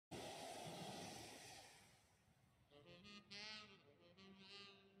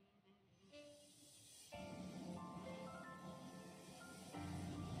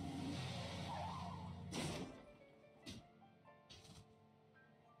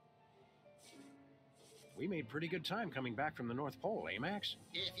We made pretty good time coming back from the North Pole, eh, Max?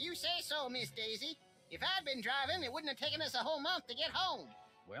 If you say so, Miss Daisy. If I'd been driving, it wouldn't have taken us a whole month to get home.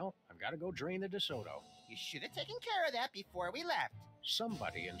 Well, I've got to go drain the DeSoto. You should have taken care of that before we left.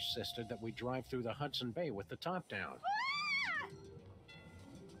 Somebody insisted that we drive through the Hudson Bay with the top down. Ah!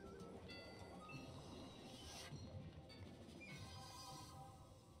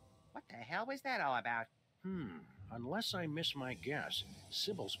 What the hell was that all about? Unless I miss my guess,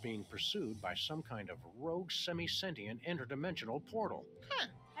 Sybil's being pursued by some kind of rogue semi-sentient interdimensional portal. Huh.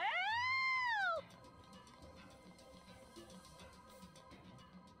 Help!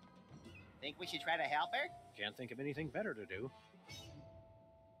 Think we should try to help her? Can't think of anything better to do.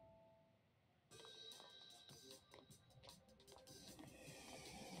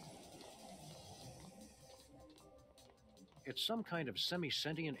 It's some kind of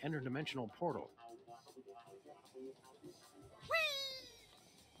semi-sentient interdimensional portal.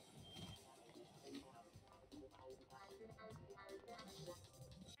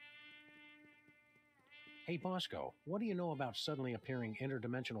 Hey, Bosco, what do you know about suddenly appearing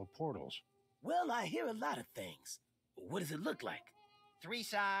interdimensional portals? Well, I hear a lot of things. What does it look like? 3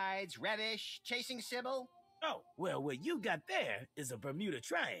 sides, reddish, chasing Sybil. Oh, well, what you got there is a Bermuda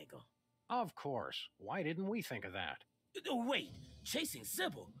Triangle. Of course. Why didn't we think of that? Oh, wait, chasing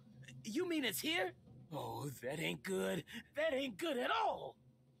Sybil? You mean it's here? Oh, that ain't good. That ain't good at all.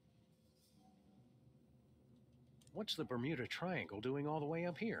 What's the Bermuda Triangle doing all the way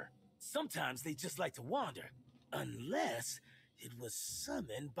up here? Sometimes they just like to wander. Unless it was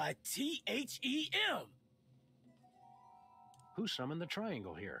summoned by THEM. Who summoned the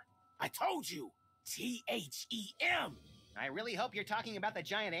triangle here? I told you, THEM. I really hope you're talking about the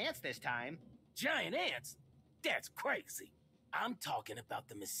giant ants this time. Giant ants? That's crazy. I'm talking about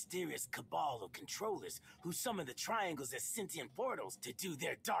the mysterious cabal of controllers who summon the triangles as sentient portals to do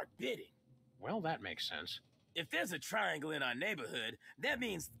their dark bidding. Well, that makes sense. If there's a triangle in our neighborhood, that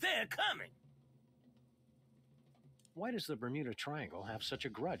means they're coming. Why does the Bermuda Triangle have such a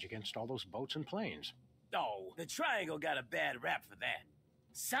grudge against all those boats and planes? Oh, the triangle got a bad rap for that.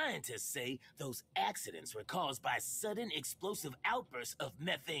 Scientists say those accidents were caused by sudden explosive outbursts of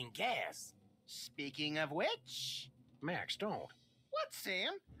methane gas. Speaking of which... Max, don't. What,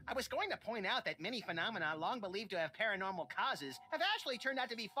 Sam? I was going to point out that many phenomena long believed to have paranormal causes have actually turned out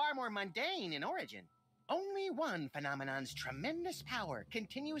to be far more mundane in origin. Only one phenomenon's tremendous power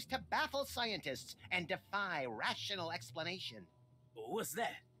continues to baffle scientists and defy rational explanation. What's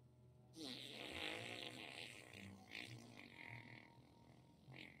that?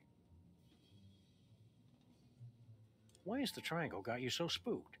 Why has the triangle got you so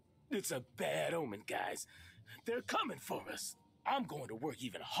spooked? It's a bad omen, guys. They're coming for us. I'm going to work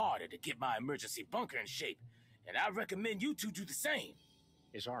even harder to get my emergency bunker in shape, and I recommend you two do the same.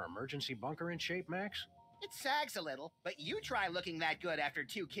 Is our emergency bunker in shape, Max? It sags a little, but you try looking that good after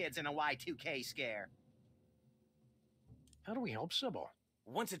 2 kids and a Y2K scare. How do we help Sybil?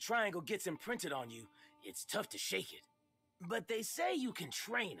 Once a triangle gets imprinted on you, it's tough to shake it. But they say you can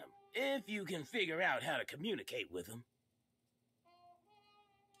train them, if you can figure out how to communicate with them.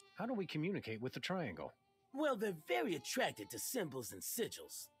 How do we communicate with the triangle? Well, they're very attracted to symbols and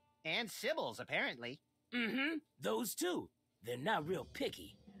sigils. And Sybil's, apparently. Those two. They're not real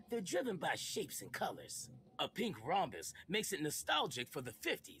picky. They're driven by shapes and colors. A pink rhombus makes it nostalgic for the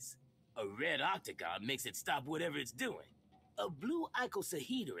 50s. A red octagon makes it stop whatever it's doing. A blue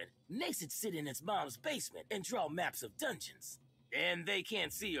icosahedron makes it sit in its mom's basement and draw maps of dungeons. And they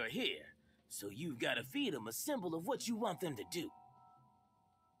can't see or hear, so you've got to feed them a symbol of what you want them to do.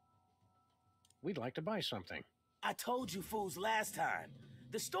 We'd like to buy something. I told you fools last time.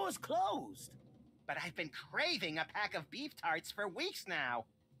 The store's closed. But I've been craving a pack of beef tarts for weeks now.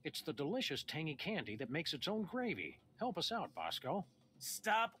 It's the delicious tangy candy that makes its own gravy. Help us out, Bosco.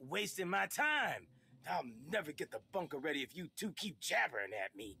 Stop wasting my time. I'll never get the bunker ready if you two keep jabbering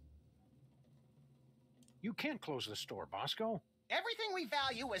at me. You can't close the store, Bosco. Everything we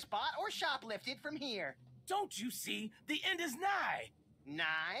value was bought or shoplifted from here. Don't you see? The end is nigh.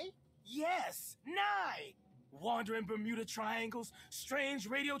 Nigh? Yes, nigh. Wandering Bermuda Triangles, strange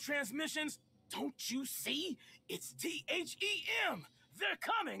radio transmissions. Don't you see? It's THEM. They're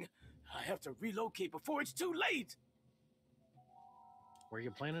coming. I have to relocate before it's too late. Where are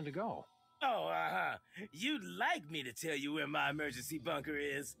you planning to go? Oh, You'd like me to tell you where my emergency bunker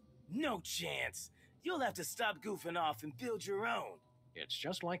is? No chance. You'll have to stop goofing off and build your own. It's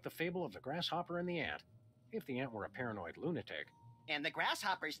just like the fable of the grasshopper and the ant. If the ant were a paranoid lunatic. And the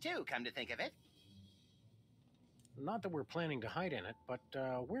grasshoppers, too, come to think of it. Not that we're planning to hide in it, but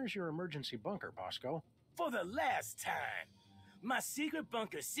where's your emergency bunker, Bosco? For the last time. My secret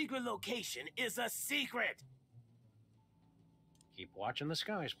bunker's secret location is a secret! Keep watching the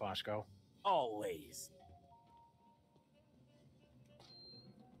skies, Bosco. Always.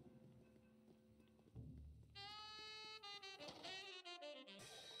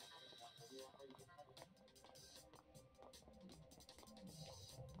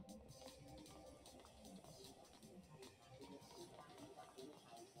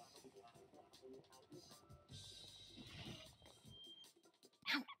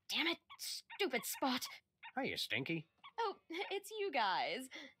 Oh, damn it. Stupid Spot. Hiya, Stinky. Oh, it's you guys.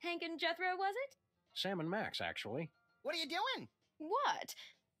 Hank and Jethro, was it? Sam and Max, actually. What are you doing? What?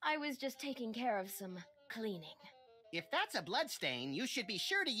 I was just taking care of some cleaning. If that's a blood stain, you should be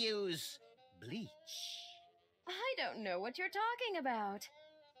sure to use bleach. I don't know what you're talking about.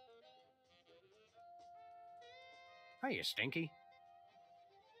 Hiya, Stinky.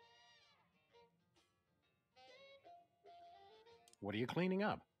 What are you cleaning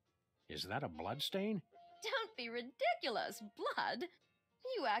up? Is that a blood stain? Don't be ridiculous. Blood?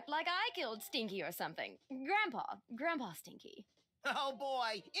 You act like I killed Stinky or something. Grandpa Stinky. Oh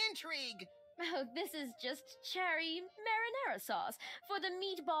boy, intrigue! Oh, this is just cherry marinara sauce for the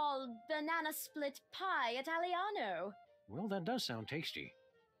meatball banana split pie Italiano. Well, that does sound tasty.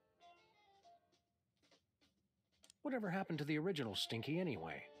 Whatever happened to the original Stinky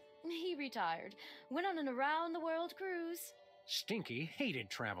anyway? He retired. Went on an around-the-world cruise. Stinky hated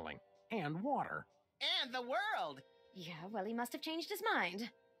traveling. And water. And the world! Yeah, well, he must have changed his mind.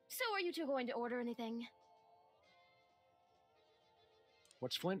 So are you two going to order anything?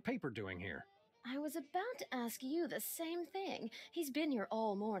 What's Flint Paper doing here? I was about to ask you the same thing. He's been here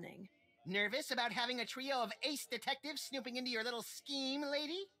all morning. Nervous about having a trio of ace detectives snooping into your little scheme,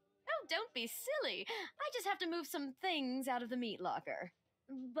 lady? Oh, don't be silly. I just have to move some things out of the meat locker.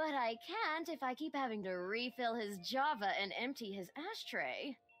 But I can't if I keep having to refill his Java and empty his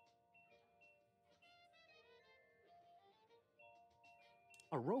ashtray.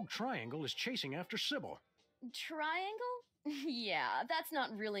 A rogue triangle is chasing after Sybil. Triangle? Yeah, that's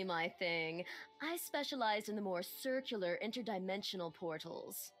not really my thing. I specialized in the more circular interdimensional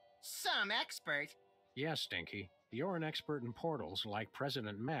portals. Some expert. Yes, Stinky. You're an expert in portals, like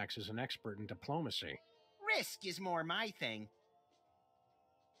President Max is an expert in diplomacy. Risk is more my thing.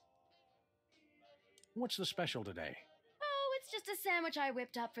 What's the special today? Oh, it's just a sandwich I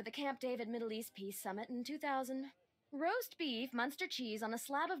whipped up for the Camp David Middle East Peace Summit in 2000. Roast beef, Munster cheese on a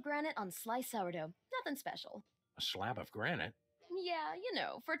slab of granite on sliced sourdough. Nothing special. A slab of granite? Yeah, you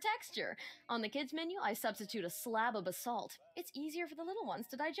know, for texture. On the kids' menu, I substitute a slab of basalt. It's easier for the little ones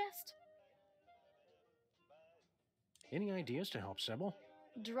to digest. Any ideas to help Sybil?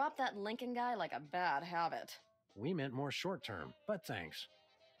 Drop that Lincoln guy like a bad habit. We meant more short term, but thanks.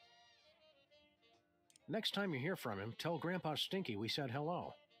 Next time you hear from him, tell Grandpa Stinky we said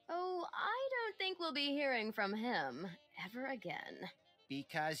hello. Oh, I don't think we'll be hearing from him ever again.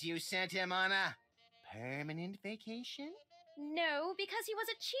 Because you sent him on a permanent vacation? No, because he was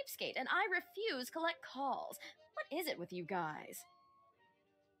a cheapskate and I refuse collect calls. What is it with you guys?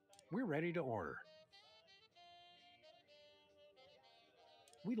 We're ready to order.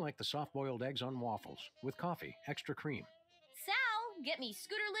 We'd like the soft-boiled eggs on waffles, with coffee, extra cream. Sal, get me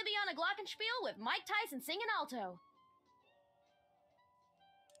Scooter Libby on a glockenspiel with Mike Tyson singing alto.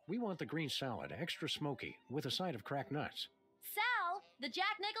 We want the green salad, extra smoky, with a side of cracked nuts. Sal, the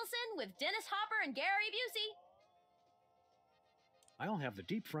Jack Nicholson with Dennis Hopper and Gary Busey. I'll have the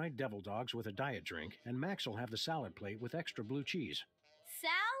deep-fried devil dogs with a diet drink, and Max will have the salad plate with extra blue cheese.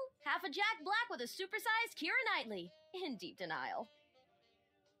 Sal, half a Jack Black with a supersized Keira Knightley, in deep denial.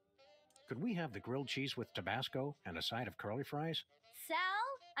 Could we have the grilled cheese with Tabasco and a side of curly fries? Sal,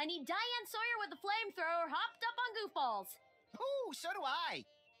 I need Diane Sawyer with the flamethrower hopped up on goofballs. Ooh, so do I.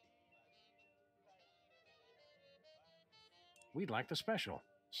 We'd like the special.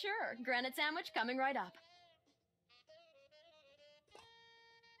 Sure, granite sandwich coming right up.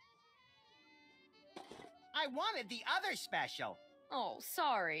 I wanted the other special. Oh,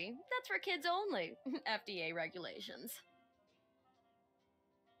 sorry. That's for kids only. FDA regulations.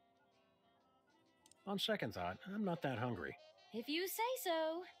 On second thought, I'm not that hungry. If you say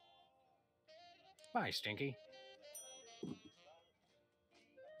so. Bye, Stinky.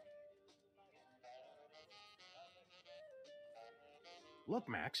 Look,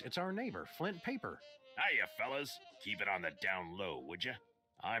 Max, it's our neighbor, Flint Paper. Hiya, fellas. Keep it on the down low, would ya?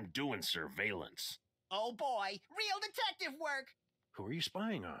 I'm doing surveillance. Oh boy, real detective work. Who are you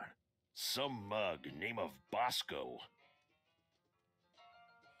spying on? Some mug name of Bosco.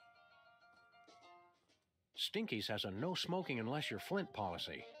 Stinky's has a no smoking unless you're Flint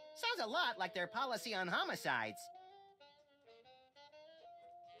policy. Sounds a lot like their policy on homicides.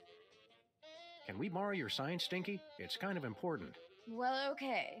 Can we borrow your sign, Stinky? It's kind of important. Well,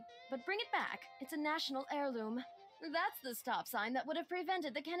 okay. But bring it back. It's a national heirloom. That's the stop sign that would have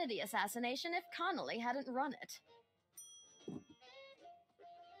prevented the Kennedy assassination if Connolly hadn't run it.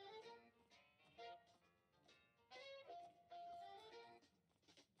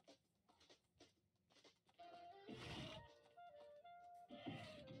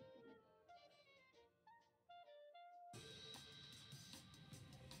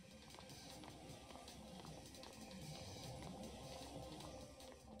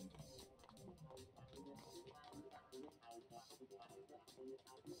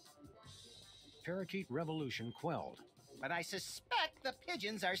 Parakeet revolution quelled. But I suspect the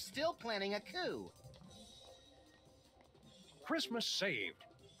pigeons are still planning a coup. Christmas saved.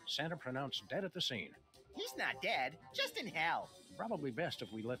 Santa pronounced dead at the scene. He's not dead, just in hell. Probably best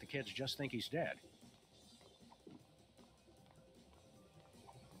if we let the kids just think he's dead.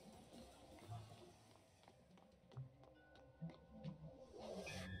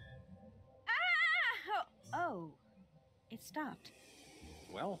 Oh, it stopped.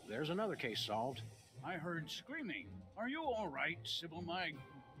 Well, there's another case solved. I heard screaming. Are you all right, Sybil?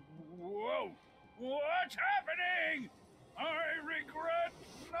 Whoa! What's happening? I regret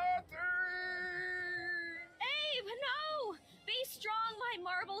nothing! Abe, no! Be strong, my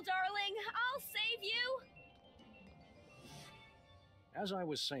marble darling. I'll save you. As I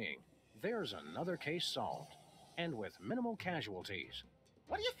was saying, there's another case solved. And with minimal casualties.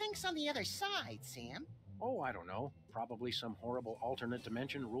 What do you think's on the other side, Sam? Oh, I don't know. Probably some horrible alternate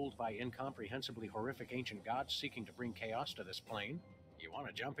dimension ruled by incomprehensibly horrific ancient gods seeking to bring chaos to this plane. You want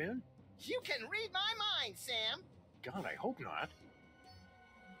to jump in? You can read my mind, Sam. God, I hope not.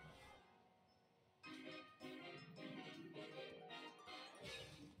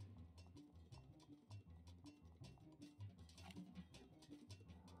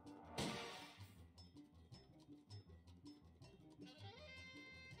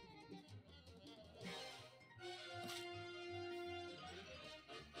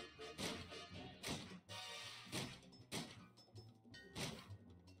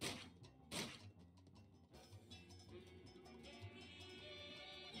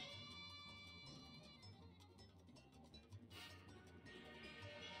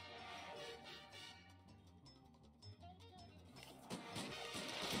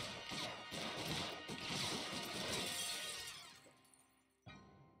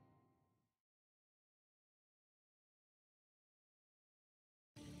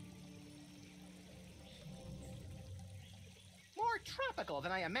 More tropical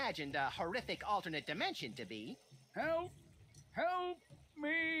than I imagined a horrific alternate dimension to be. Help! Help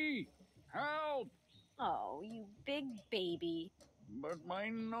me! Help! Oh, you big baby. But my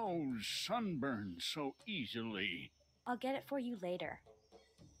nose sunburns so easily. I'll get it for you later.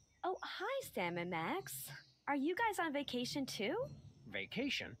 Oh, hi, Sam and Max. Are you guys on vacation too?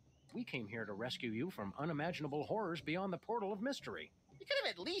 Vacation? We came here to rescue you from unimaginable horrors beyond the portal of mystery. You could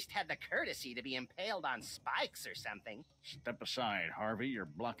have at least had the courtesy to be impaled on spikes or something. Step aside, Harvey. You're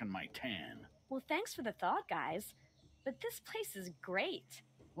blocking my tan. Well, thanks for the thought, guys. But this place is great.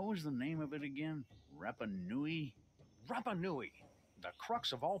 What was the name of it again? Rapa Nui? Rapa Nui, the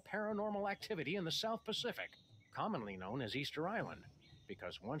crux of all paranormal activity in the South Pacific, commonly known as Easter Island.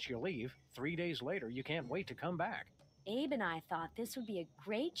 Because once you leave, 3 days later, you can't wait to come back. Abe and I thought this would be a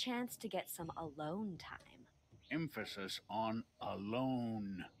great chance to get some alone time. Emphasis on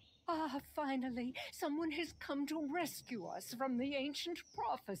alone. Ah, finally, someone has come to rescue us from the ancient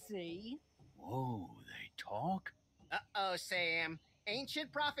prophecy. Whoa, they talk? Uh-oh, Sam.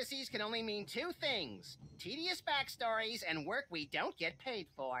 Ancient prophecies can only mean two things. Tedious backstories and work we don't get paid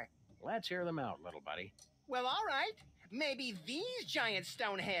for. Let's hear them out, little buddy. Well, all right. Maybe these giant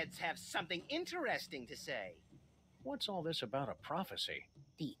stone heads have something interesting to say. What's all this about a prophecy?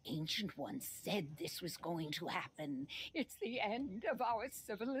 The Ancient Ones said this was going to happen. It's the end of our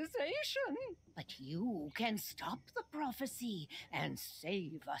civilization. But you can stop the prophecy and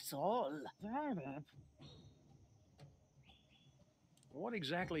save us all. What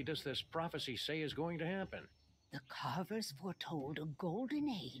exactly does this prophecy say is going to happen? The carvers foretold a golden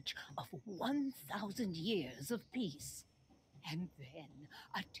age of 1,000 years of peace. And then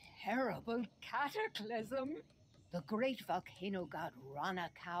a terrible cataclysm. The great volcano god Rana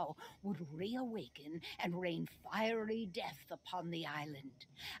Cow would reawaken and rain fiery death upon the island.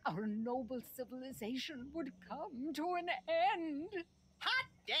 Our noble civilization would come to an end. Hot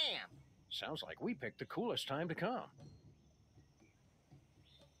damn! Sounds like we picked the coolest time to come.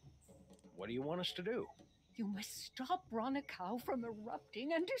 What do you want us to do? You must stop Rana Cow from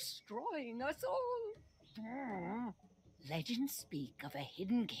erupting and destroying us all. Legends speak of a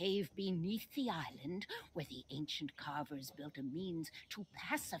hidden cave beneath the island where the ancient carvers built a means to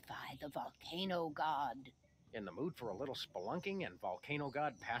pacify the volcano god. In the mood for a little spelunking and volcano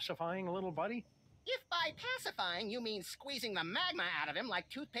god pacifying, little buddy? If by pacifying you mean squeezing the magma out of him like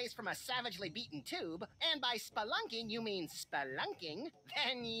toothpaste from a savagely beaten tube, and by spelunking you mean spelunking,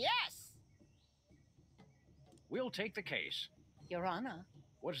 then yes! We'll take the case. Your Honor,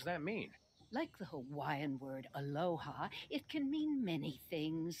 What does that mean? like the Hawaiian word aloha, it can mean many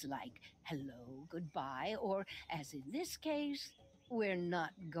things like hello, goodbye, or, as in this case, we're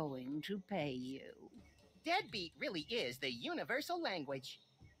not going to pay you. Deadbeat really is the universal language.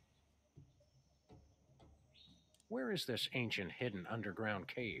 Where is this ancient hidden underground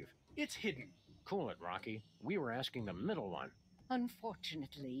cave? It's hidden. Cool it, Rocky. We were asking the middle one.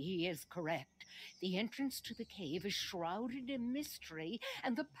 Unfortunately, he is correct. The entrance to the cave is shrouded in mystery,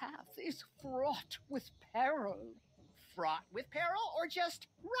 and the path is fraught with peril. Fraught with peril or just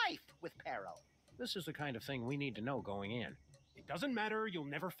rife with peril? This is the kind of thing we need to know going in. It doesn't matter, you'll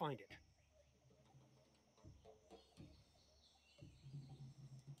never find it.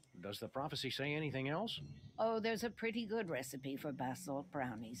 Does the prophecy say anything else? Oh, there's a pretty good recipe for basalt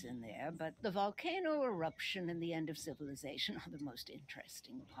brownies in there, but the volcano eruption and the end of civilization are the most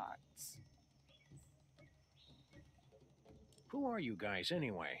interesting parts. Who are you guys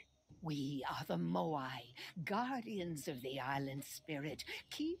anyway? We are the Moai, guardians of the island spirit,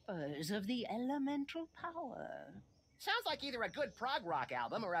 keepers of the elemental power. Sounds like either a good prog rock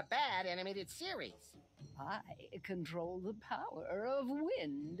album or a bad animated series. I control the power of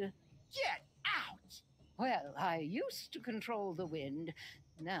wind. Get out! Well, I used to control the wind.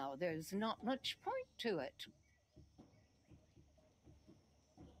 Now there's not much point to it.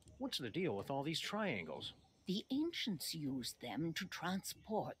 What's the deal with all these triangles? The ancients used them to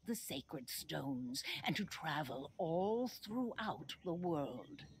transport the sacred stones and to travel all throughout the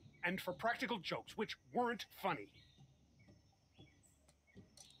world. And for practical jokes, which weren't funny.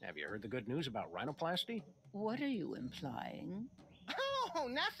 Have you heard the good news about rhinoplasty? What are you implying? Oh,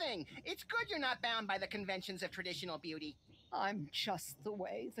 nothing. It's good you're not bound by the conventions of traditional beauty. I'm just the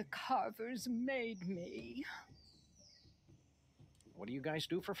way the carvers made me. What do you guys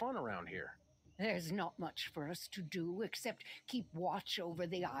do for fun around here? There's not much for us to do except keep watch over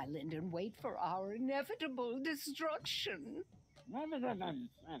the island and wait for our inevitable destruction.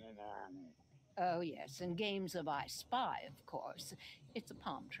 Oh, yes, and games of I Spy, of course. It's a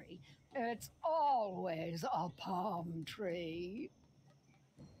palm tree. It's always a palm tree.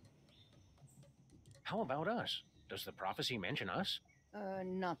 How about us? Does the prophecy mention us?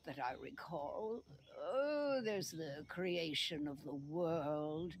 Not that I recall. Oh, there's the creation of the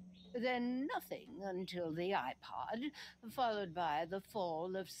world. Then nothing until the iPod, followed by the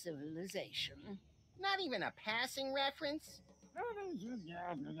fall of civilization. Not even a passing reference?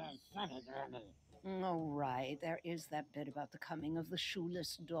 Oh, right. There is that bit about the coming of the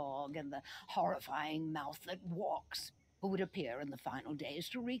shoeless dog and the horrifying mouth that walks, who would appear in the final days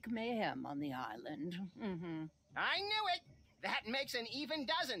to wreak mayhem on the island. I knew it! That makes an even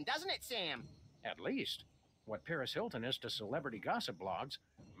dozen, doesn't it, Sam? At least. What Paris Hilton is to celebrity gossip blogs,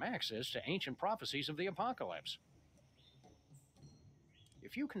 Max is to ancient prophecies of the apocalypse.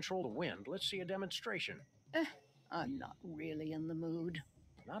 If you control the wind, let's see a demonstration. I'm not really in the mood.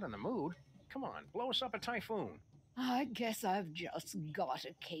 Not in the mood? Come on, blow us up a typhoon. I guess I've just got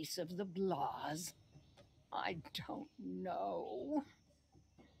a case of the blahs. I don't know.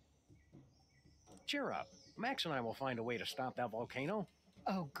 Cheer up. Max and I will find a way to stop that volcano.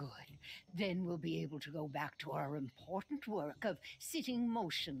 Oh, good. Then we'll be able to go back to our important work of sitting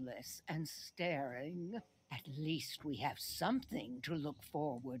motionless and staring. At least we have something to look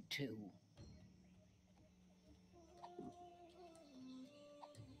forward to.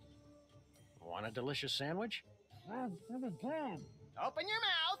 Want a delicious sandwich? Open your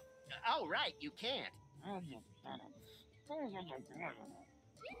mouth! Oh, right, you can't.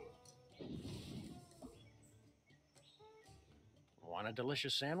 Want a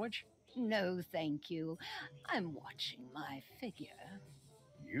delicious sandwich? No, thank you. I'm watching my figure.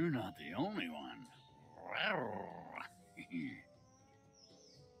 You're not the only one.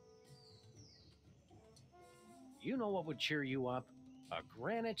 You know what would cheer you up? A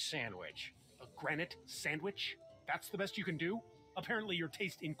granite sandwich. A granite sandwich? That's the best you can do? Apparently your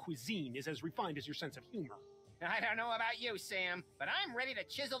taste in cuisine is as refined as your sense of humor. I don't know about you, Sam, but I'm ready to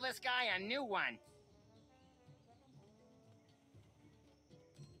chisel this guy a new one.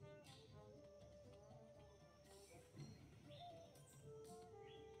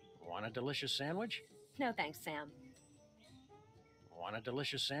 Want a delicious sandwich? No thanks, Sam. Want a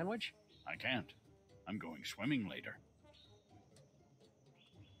delicious sandwich? I can't. I'm going swimming later.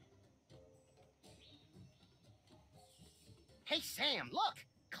 Hey, Sam, look!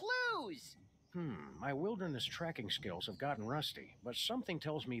 Clues! My wilderness tracking skills have gotten rusty, but something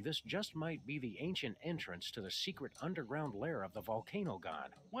tells me this just might be the ancient entrance to the secret underground lair of the volcano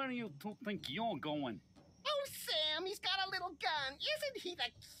god. Where do you two think you're going? Oh, Sam, he's got a little gun. Isn't he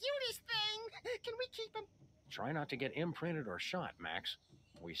the cutest thing? Can we keep him? Try not to get imprinted or shot, Max.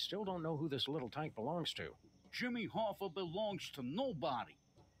 We still don't know who this little tyke belongs to. Jimmy Hoffa belongs to nobody.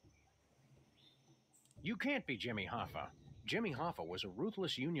 You can't be Jimmy Hoffa. Jimmy Hoffa was a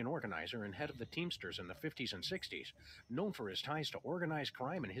ruthless union organizer and head of the Teamsters in the 50s and 60s, known for his ties to organized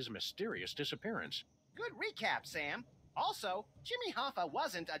crime and his mysterious disappearance. Good recap, Sam. Also, Jimmy Hoffa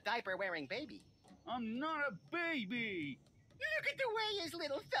wasn't a diaper-wearing baby. I'm not a baby. Look at the way his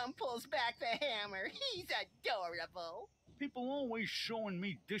little thumb pulls back the hammer. He's adorable. People always showing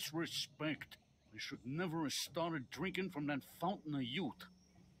me disrespect. I should never have started drinking from that fountain of youth.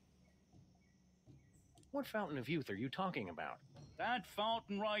 What fountain of youth are you talking about? That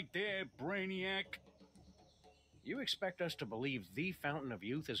fountain right there, Brainiac. You expect us to believe the fountain of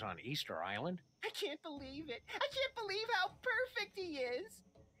youth is on Easter Island? I can't believe it. I can't believe how perfect he is.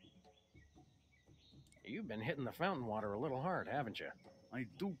 You've been hitting the fountain water a little hard, haven't you? I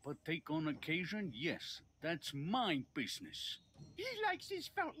do partake on occasion, yes. That's my business. He likes his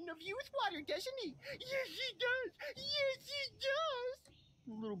fountain of youth water, doesn't he? Yes, he does. Yes, he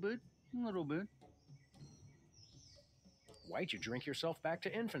does. A little bit, a little bit. Why'd you drink yourself back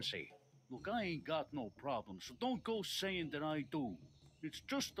to infancy? Look, I ain't got no problem, so don't go saying that I do. It's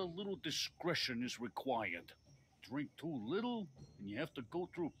just a little discretion is required. Drink too little, and you have to go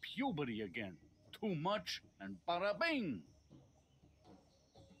through puberty again. Too much, and bada bing!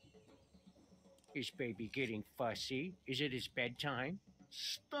 Is baby getting fussy? Is it his bedtime?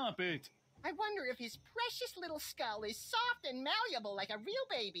 Stop it! I wonder if his precious little skull is soft and malleable like a real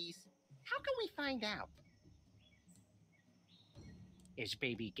baby's. How can we find out? Is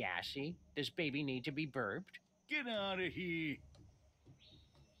baby gassy? Does baby need to be burped? Get out of here!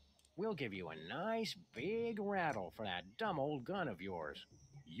 We'll give you a nice big rattle for that dumb old gun of yours.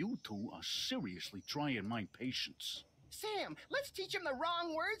 You two are seriously trying my patience. Sam, let's teach him the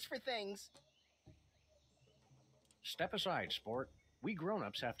wrong words for things. Step aside, sport. We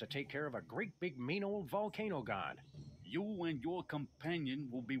grown-ups have to take care of a great big mean old volcano god. You and your companion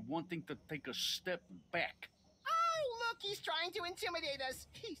will be wanting to take a step back. Oh, look, he's trying to intimidate us.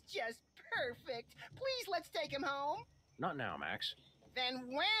 He's just perfect. Please, let's take him home. Not now, Max. Then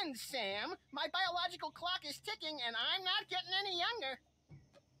when, Sam? My biological clock is ticking and I'm not getting any younger.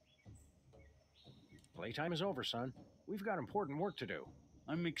 Playtime is over, son. We've got important work to do.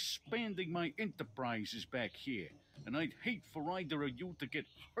 I'm expanding my enterprises back here, and I'd hate for either of you to get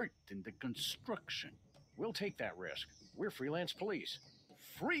hurt in the construction. We'll take that risk. We're freelance police.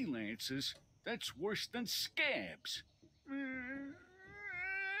 Freelancers? That's worse than scabs.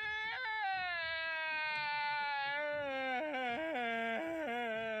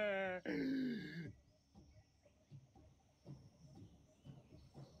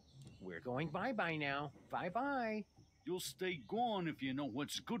 We're going bye-bye now. Bye-bye. You'll stay gone if you know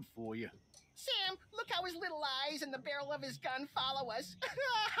what's good for you. Sam, look how his little eyes and the barrel of his gun follow us.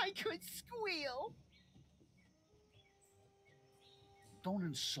 I could squeal. Don't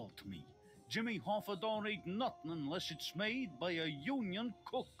insult me. Jimmy Hoffa don't eat nothing unless it's made by a union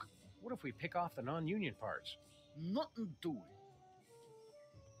cook. What if we pick off the non-union parts? Nothing doing.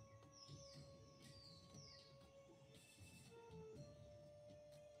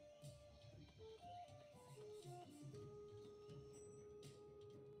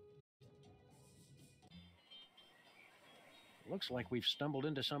 Looks like we've stumbled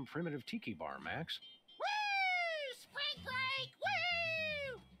into some primitive tiki bar, Max. Woo! Spring break!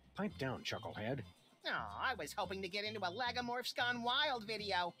 Woo! Pipe down, Chucklehead. Oh, I was hoping to get into a Lagomorphs Gone Wild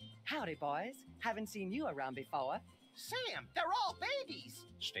video. Howdy, boys. Haven't seen you around before. Sam, they're all babies.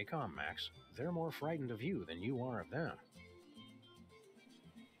 Stay calm, Max. They're more frightened of you than you are of them.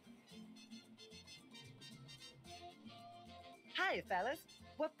 Hi, fellas.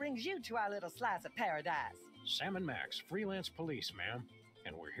 What brings you to our little slice of paradise? Sam and Max, freelance police, ma'am.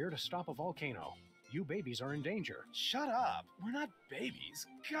 And we're here to stop a volcano. You babies are in danger. Shut up. We're not babies.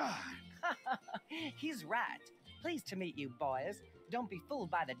 God. He's right. Pleased to meet you, boys. Don't be fooled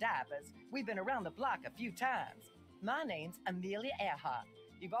by the diapers. We've been around the block a few times. My name's Amelia Earhart.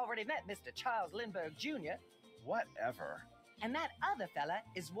 You've already met Mr. Charles Lindbergh Jr. Whatever. And that other fella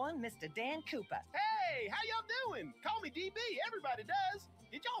is one Mr. Dan Cooper. Hey, how y'all doing? Call me DB. Everybody does.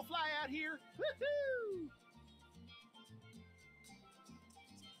 Did y'all fly out here? Woohoo!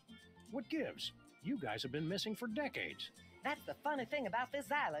 What gives? You guys have been missing for decades. That's the funny thing about this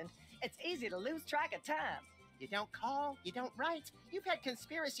island. It's easy to lose track of time. You don't call, you don't write. You've had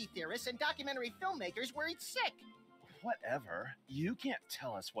conspiracy theorists and documentary filmmakers worried sick. Whatever. You can't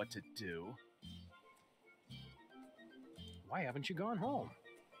tell us what to do. Why haven't you gone home?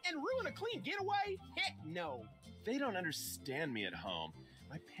 And ruin a clean getaway? Heck no. They don't understand me at home.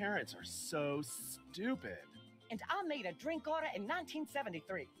 My parents are so stupid. And I made a drink order in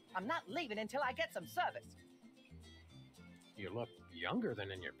 1973. I'm not leaving until I get some service. You look younger than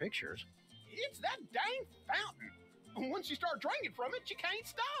in your pictures. It's that dang fountain. Once you start drinking from it, you can't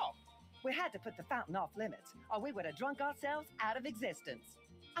stop. We had to put the fountain off limits, or we would have drunk ourselves out of existence.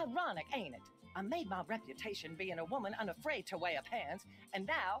 Ironic, ain't it? I made my reputation being a woman unafraid to wear pants, and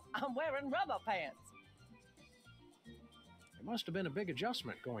now I'm wearing rubber pants. It must have been a big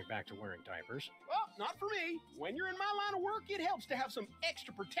adjustment going back to wearing diapers. Well, not for me. When you're in my line of work, it helps to have some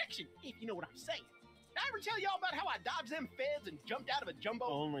extra protection, if you know what I'm saying. Did I ever tell y'all about how I dodged them feds and jumped out of a jumbo?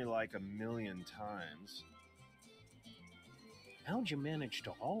 Only like 1,000,000 times. How'd you manage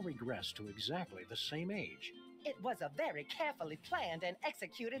to all regress to exactly the same age? It was a very carefully planned and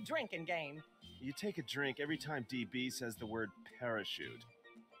executed drinking game. You take a drink every time DB says the word parachute.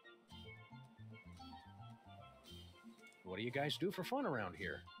 What do you guys do for fun around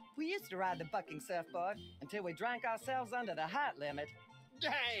here? We used to ride the bucking surfboard until we drank ourselves under the height limit.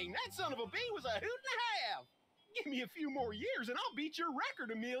 Dang, that son of a bee was a hoot and a half. Give me a few more years and I'll beat your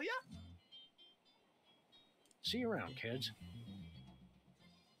record, Amelia. See you around, kids.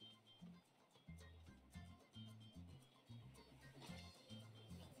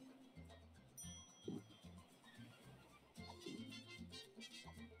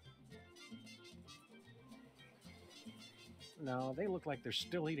 No, they look like they're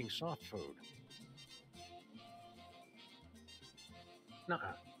still eating soft food.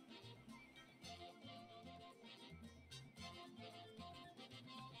 Nuh-uh.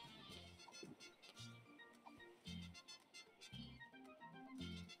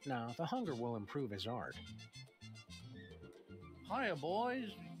 Now, the hunger will improve his art. Hiya,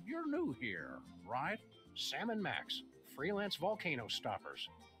 boys. You're new here, right? Sam and Max, freelance volcano stoppers.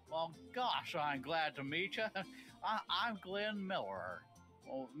 Well, gosh, I'm glad to meet you. I'm Glenn Miller.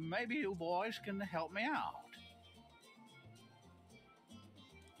 Well, maybe you boys can help me out.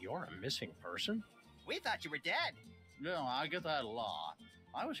 You're a missing person? We thought you were dead. Yeah, I get that a lot.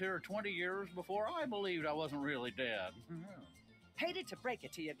 I was here 20 years before I believed I wasn't really dead. Hated to break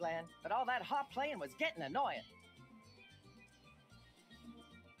it to you, Glenn, but all that harp playing was getting annoying.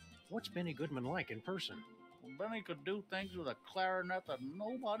 What's Benny Goodman like in person? Well, Benny could do things with a clarinet that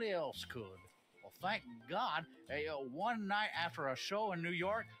nobody else could. Well, thank God. Hey, one night after a show in New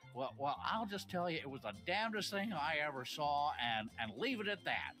York, well, I'll just tell you, it was the damnedest thing I ever saw, and leave it at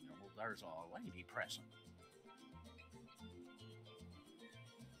that. Well, there's a lady present.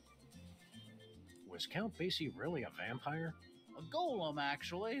 Was Count Basie really a vampire? A golem,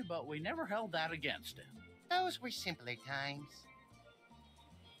 actually, but we never held that against him. Those were simpler times.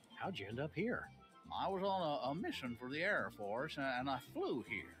 How'd you end up here? I was on a mission for the Air Force, and I flew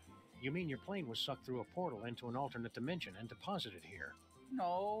here. You mean your plane was sucked through a portal into an alternate dimension and deposited here?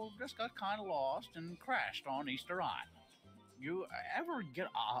 No, just got kind of lost and crashed on Easter Island. You ever get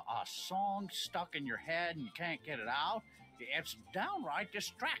a song stuck in your head and you can't get it out? It's downright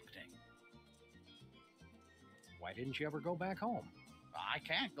distracting. Why didn't you ever go back home? I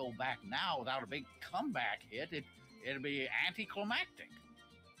can't go back now without a big comeback hit. It'd be anticlimactic.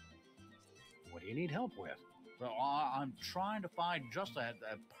 What do you need help with? Well, I'm trying to find just that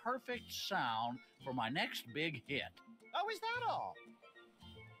perfect sound for my next big hit. Oh, is that all?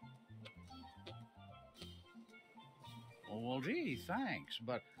 Well, gee, thanks,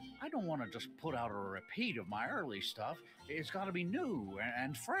 but I don't want to just put out a repeat of my early stuff. It's got to be new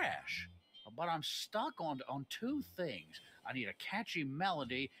and fresh. But I'm stuck on two things. I need a catchy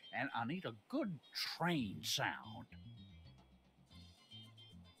melody, and I need a good train sound.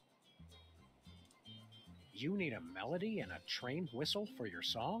 You need a melody and a train whistle for your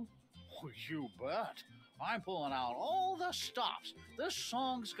song? Oh, you bet. I'm pulling out all the stops. This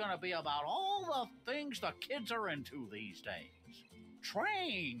song's gonna be about all the things the kids are into these days.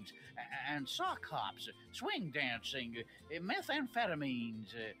 Trains, and sock hops, swing dancing,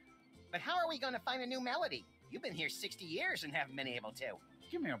 methamphetamines. But how are we going to find a new melody? You've been here 60 years and haven't been able to.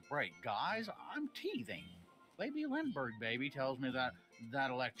 Give me a break, guys. I'm teething. Baby Lindbergh Baby tells me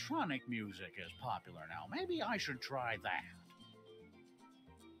that electronic music is popular now. Maybe I should try that.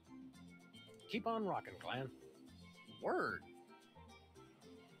 Keep on rocking, Glenn. Word.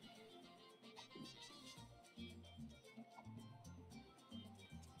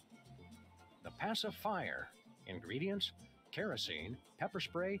 The pacifier. Ingredients: kerosene, pepper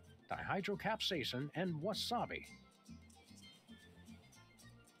spray, dihydrocapsaicin, and wasabi.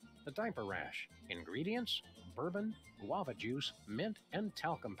 The diaper rash. Ingredients: bourbon, guava juice, mint, and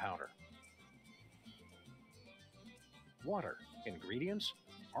talcum powder. Water. Ingredients: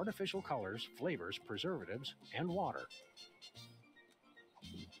 artificial colors, flavors, preservatives, and water.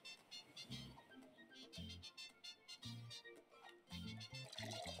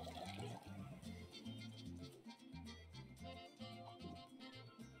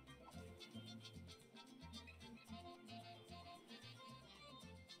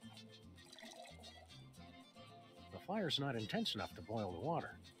 The fire's not intense enough to boil the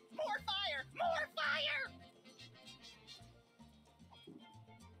water. More fire! More fire!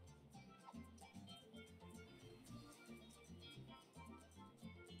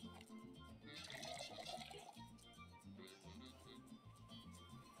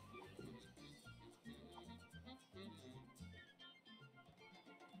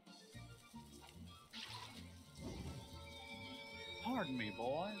 Pardon me,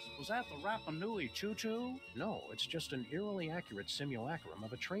 boys. Was that the Rapa Nui choo-choo? No, it's just an eerily accurate simulacrum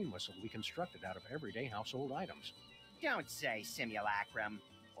of a train whistle we constructed out of everyday household items. Don't say simulacrum.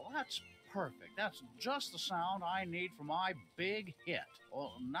 Well, that's perfect. That's just the sound I need for my big hit.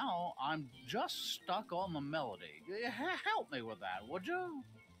 Well, now I'm just stuck on the melody. Help me with that, would you?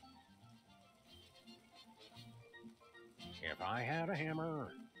 If I had a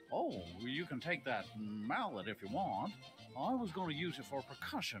hammer. Oh, you can take that mallet if you want. I was going to use it for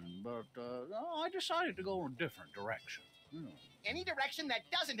percussion, but I decided to go in a different direction. Any direction that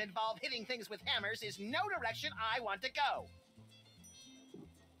doesn't involve hitting things with hammers is no direction I want to go.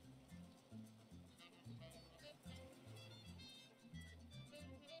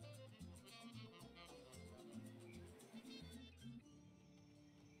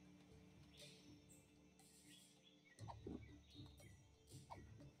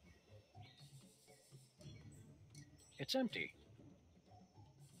 It's empty.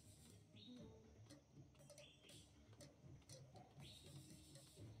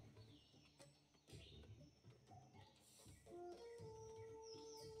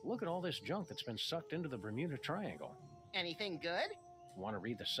 Look at all this junk that's been sucked into the Bermuda Triangle. Anything good? Want to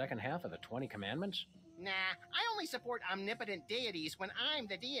read the second half of the 20 Commandments? Nah, I only support omnipotent deities when I'm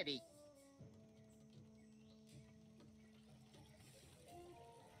the deity.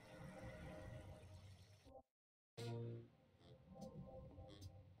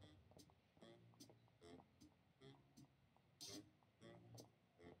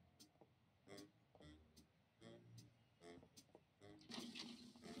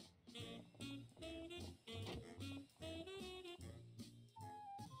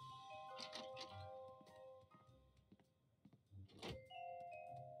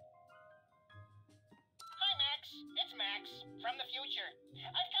 It's Max, from the future.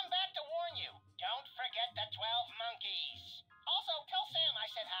 I've come back to warn you. Don't forget the 12 monkeys. Also, tell Sam I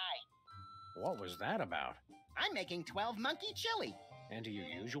said hi. What was that about? I'm making 12 monkey chili. And do you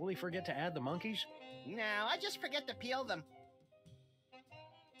usually forget to add the monkeys? No, I just forget to peel them.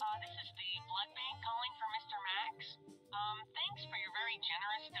 This is the blood bank calling for Mr. Max. Thanks for your very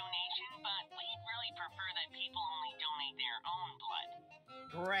generous donation, but we'd really prefer that people only donate their own blood.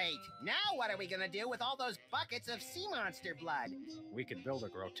 Great. Now what are we gonna do with all those buckets of sea monster blood? We could build a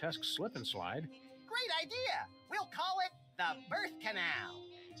grotesque slip and slide. Great idea. We'll call it the birth canal.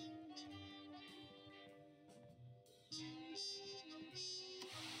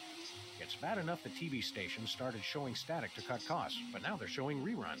 It's bad enough the TV stations started showing static to cut costs, but now they're showing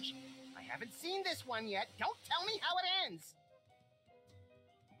reruns. I haven't seen this one yet. Don't tell me how it ends.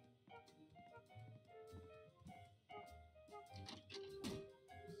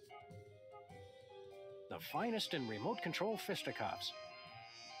 The finest in remote control fisticuffs.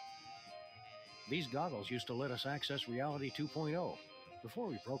 These goggles used to let us access Reality 2.0 before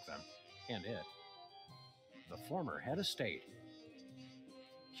we broke them, and it. The former head of state.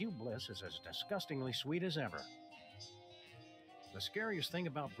 Hugh Bliss is as disgustingly sweet as ever. The scariest thing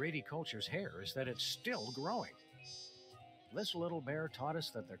about Brady Culture's hair is that it's still growing. This little bear taught us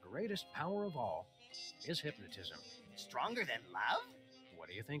that the greatest power of all is hypnotism. Stronger than love? What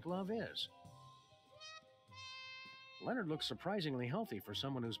do you think love is? Leonard looks surprisingly healthy for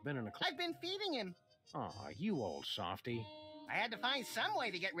someone who's been in a... I've been feeding him. Aw, you old softy. I had to find some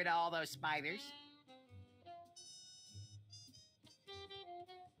way to get rid of all those spiders.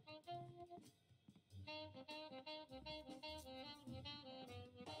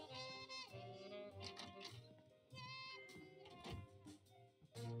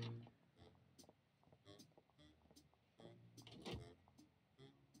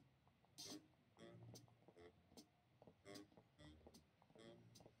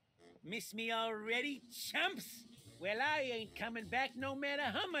 Miss me already, chumps? Well, I ain't coming back no matter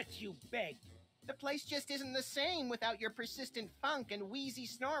how much you beg. The place just isn't the same without your persistent funk and wheezy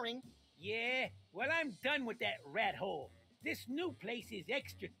snoring. Yeah, well, I'm done with that rat hole. This new place is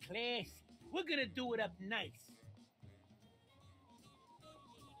extra classy. We're gonna do it up nice.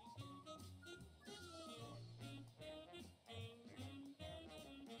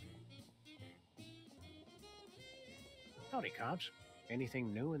 Howdy, cops.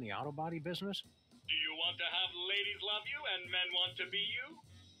 Anything new in the auto body business? Do you want to have ladies love you and men want to be you?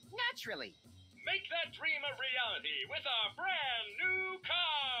 Naturally. Make that dream a reality with our brand new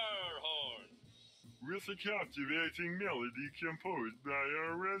car horn. With a captivating melody composed by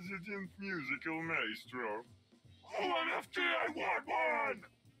our resident musical maestro. OMFG, I want one!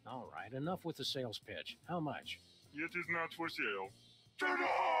 All right, enough with the sales pitch. How much? It is not for sale.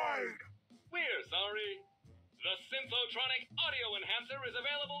 Denied! We're sorry. The Synthotronic Audio Enhancer is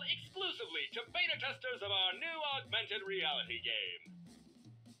available exclusively to beta testers of our new augmented reality game.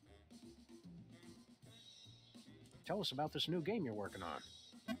 Tell us about this new game you're working on.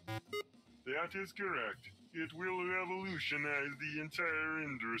 That is correct. It will revolutionize the entire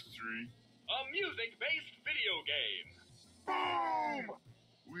industry. A music-based video game. Boom!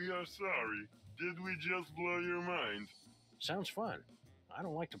 We are sorry. Did we just blow your mind? Sounds fun. I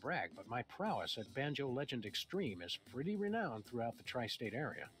don't like to brag, but my prowess at Banjo Legend Extreme is pretty renowned throughout the tri-state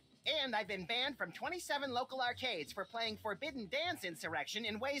area. And I've been banned from 27 local arcades for playing Forbidden Dance Insurrection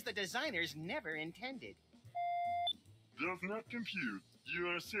in ways the designers never intended. Does not compute. You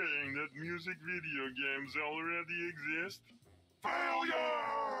are saying that music video games already exist?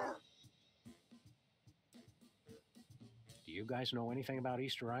 Failure! Do you guys know anything about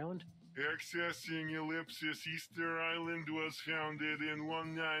Easter Island? Accessing Ellipsis Easter Island was founded in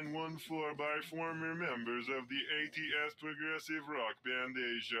 1914 by former members of the ATS progressive rock band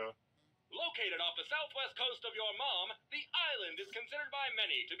Asia. Located off the southwest coast of your mom, the island is considered by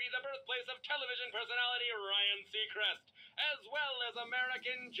many to be the birthplace of television personality Ryan Seacrest, as well as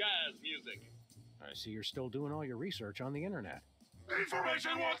American jazz music. I see you're still doing all your research on the internet.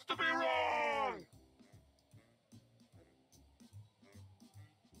 Information wants to be wrong!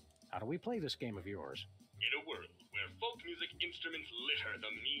 How do we play this game of yours? In a world where folk music instruments litter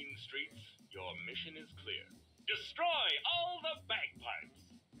the mean streets, your mission is clear. Destroy all the bagpipes!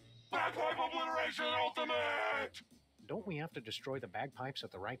 Bagpipe obliteration ultimate! Don't we have to destroy the bagpipes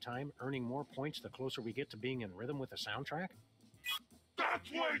at the right time, earning more points the closer we get to being in rhythm with the soundtrack? That's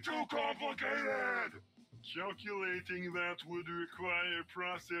way too complicated! Calculating that would require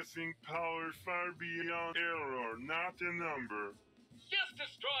processing power far beyond error, not a number. Just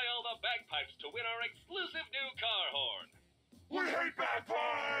destroy all the bagpipes to win our exclusive new car horn. We hate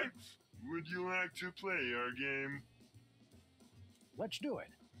bagpipes! Would you like to play our game? Let's do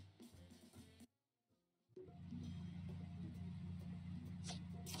it.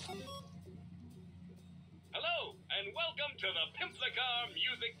 Hello, and welcome to the Pimplicar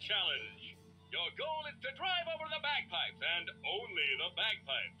Music Challenge. Your goal is to drive over the bagpipes, and only the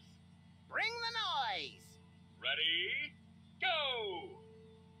bagpipes. Bring the noise! Ready? Go!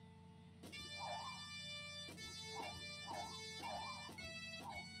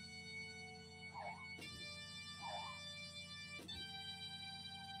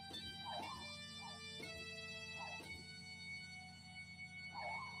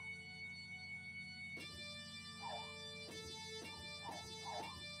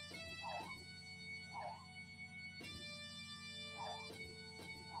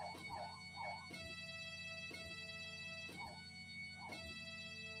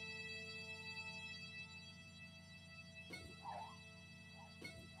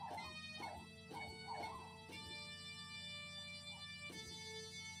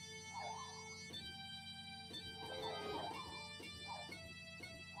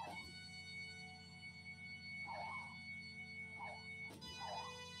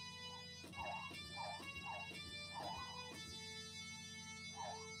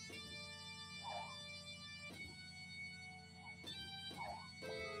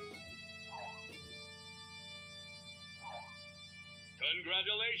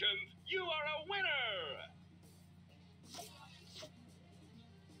 Congratulations, you are a winner!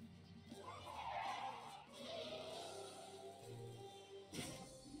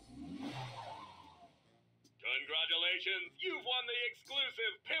 Congratulations, you've won the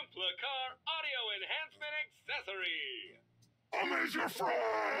exclusive Pimplicar Audio Enhancement Accessory! Amaze your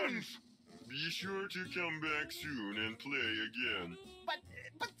friends! Be sure to come back soon and play again.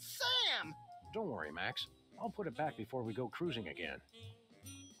 But Sam! Don't worry, Max. I'll put it back before we go cruising again.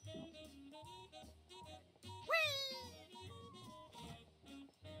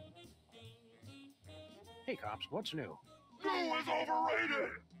 Hey, cops, what's new? Glue is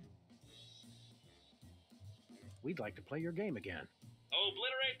overrated! We'd like to play your game again.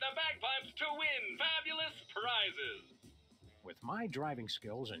 Obliterate the bagpipes to win fabulous prizes. With my driving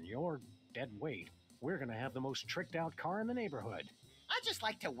skills and your dead weight, we're going to have the most tricked out car in the neighborhood. I just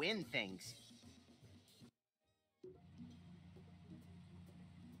like to win things.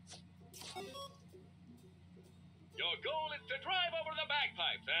 Your goal is to drive over the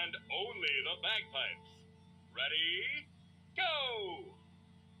bagpipes and only the bagpipes. Ready? Go!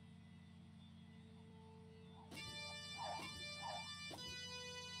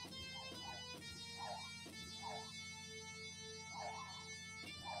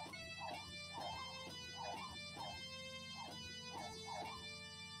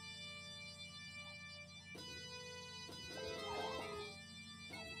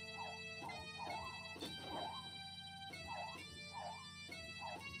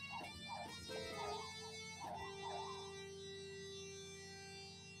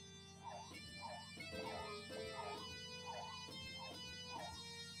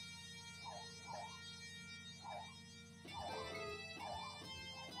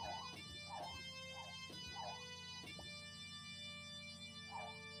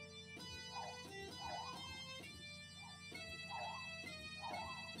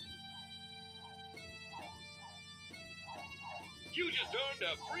 You just earned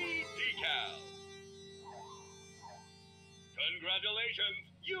a free decal. Congratulations,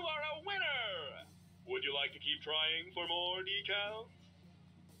 you are a winner! Would you like to keep trying for more decals?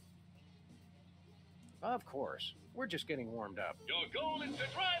 Of course. We're just getting warmed up. Your goal is to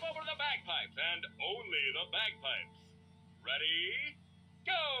drive over the bagpipes and only the bagpipes. Ready?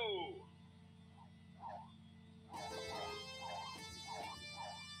 Go!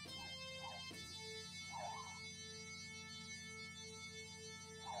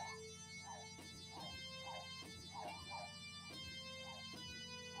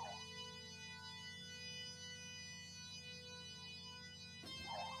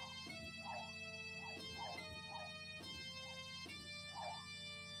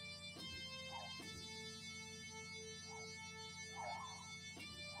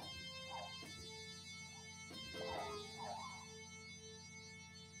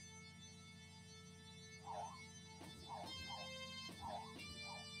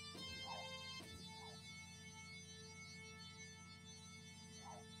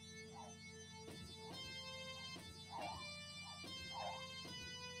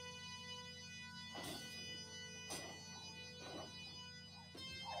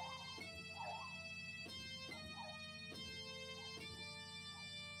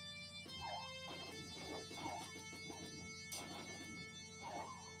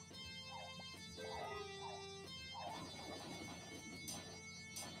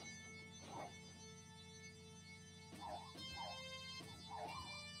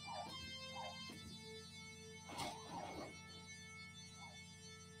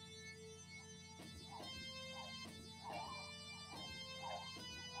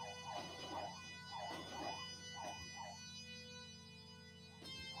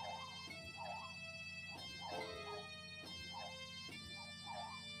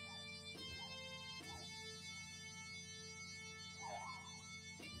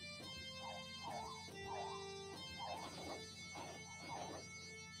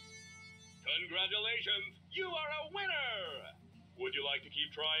 Congratulations, you are a winner! Would you like to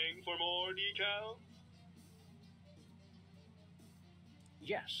keep trying for more decals?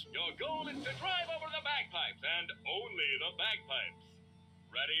 Yes. Your goal is to drive over the bagpipes and only the bagpipes.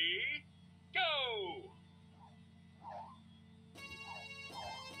 Ready? Go!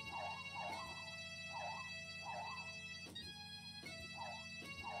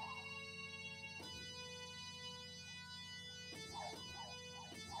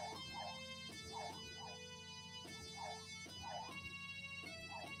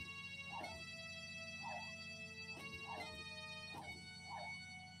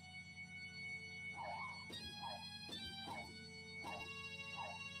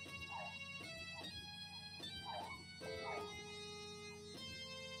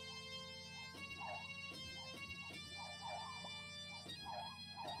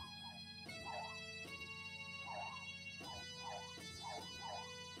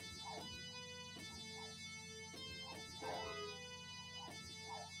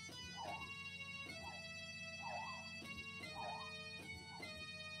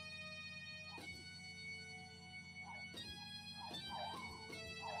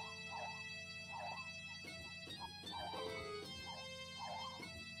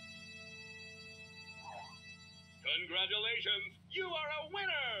 Congratulations, you are a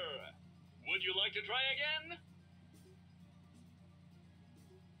winner! Would Wouldn't you like to try again?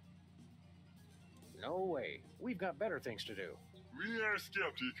 No way. We've got better things to do. We are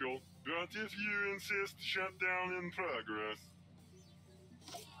skeptical, but if you insist, shut down in progress.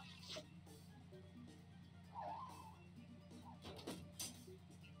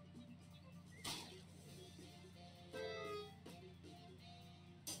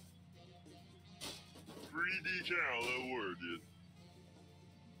 Free decal awarded.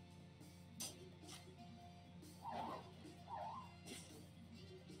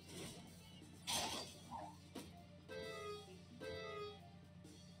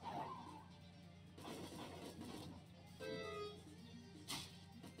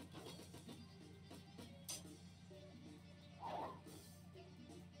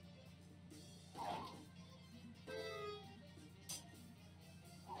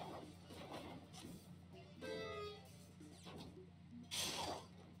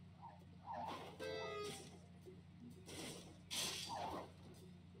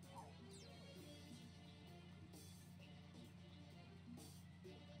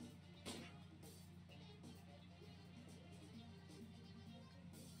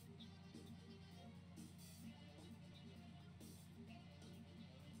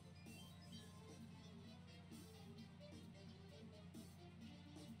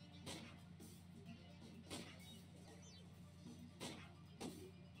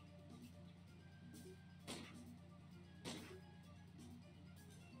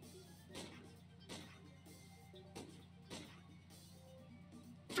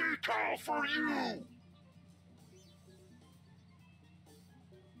 Decal for you!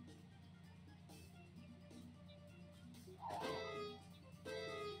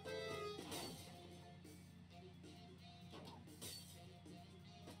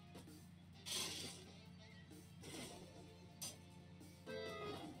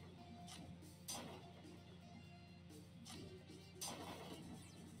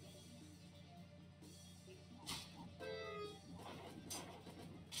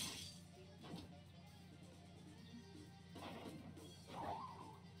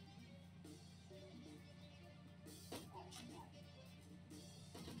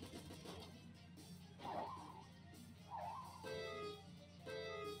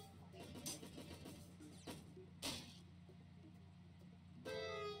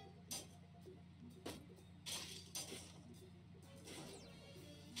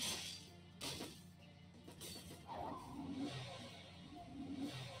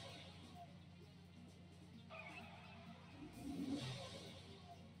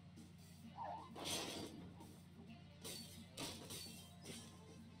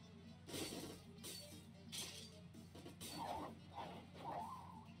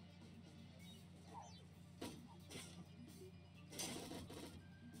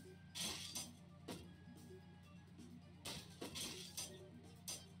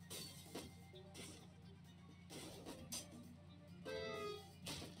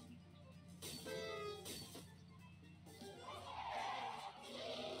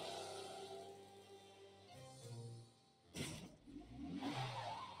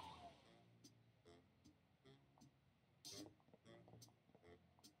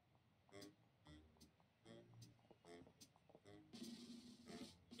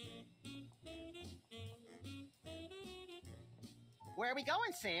 Where are we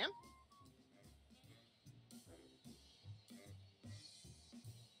going, Sam?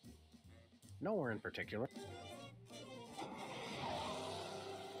 Nowhere in particular.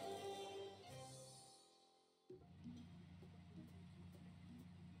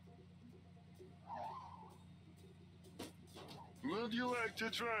 Would you like to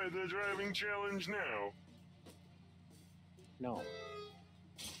try the driving challenge now? No.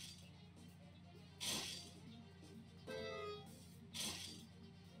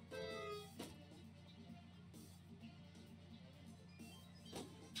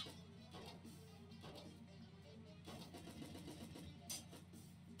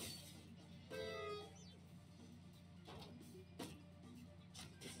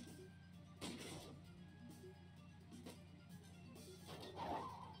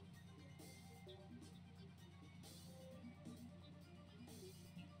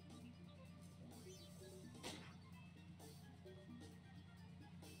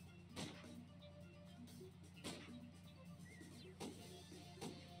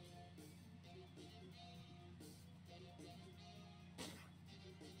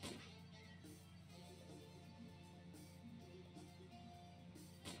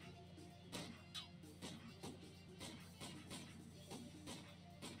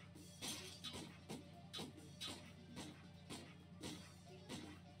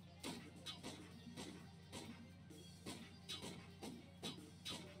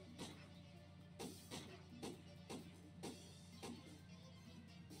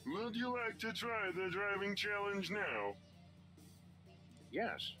 Would you like to try the driving challenge now?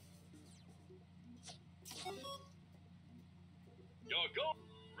 Yes. Your go.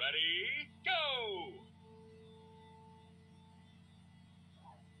 Ready, go!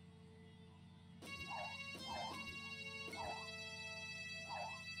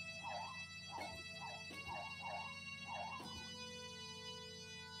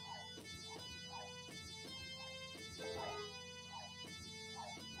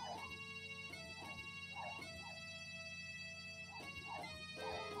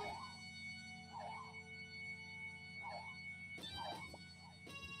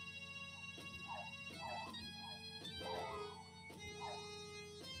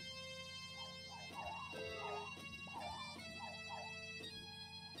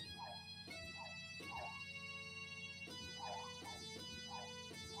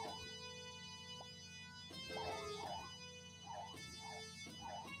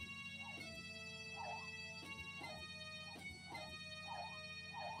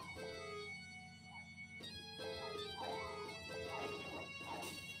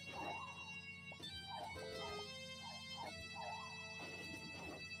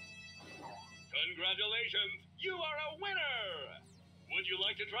 Congratulations, you are a winner! Would you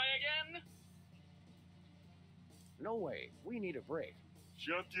like to try again? No way. We need a break.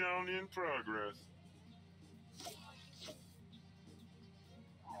 Shutdown in progress.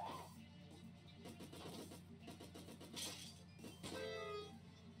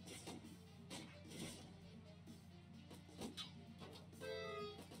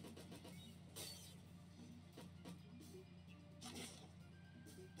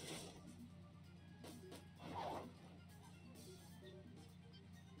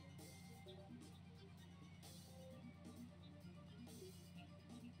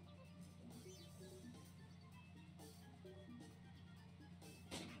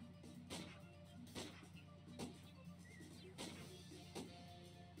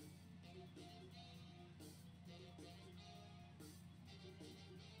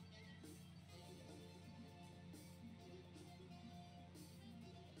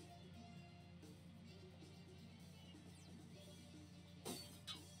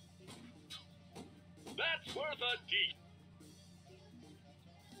 That's worth a D.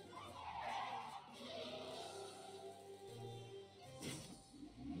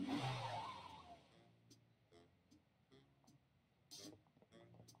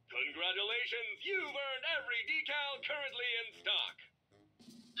 Congratulations, you've earned every decal currently in stock.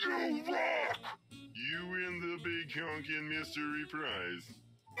 You rock! You win the big honkin' mystery prize.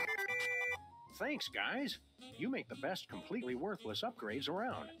 Thanks, guys. You make the best completely worthless upgrades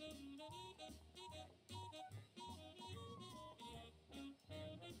around.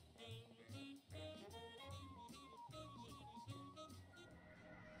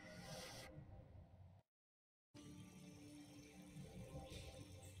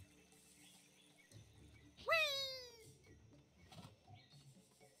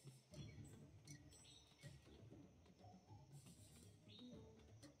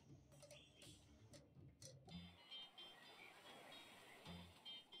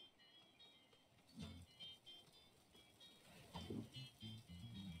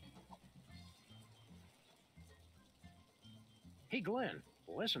 Hey, Glenn,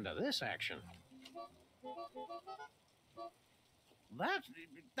 listen to this action.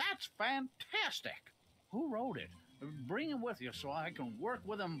 That's fantastic. Who wrote it? Bring him with you so I can work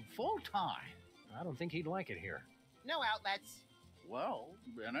with him full time. I don't think he'd like it here. No outlets. Well,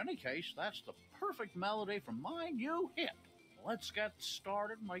 in any case, that's the perfect melody for my new hit. Let's get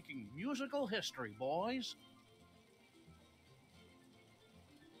started making musical history, boys.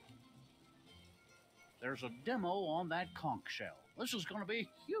 There's a demo on that conch shell. This is going to be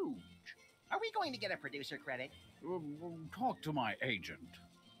huge. Are we going to get a producer credit? Talk to my agent.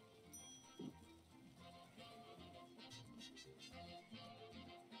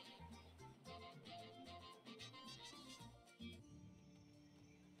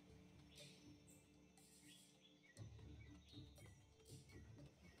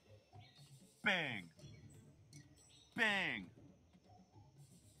 Bang! Bang!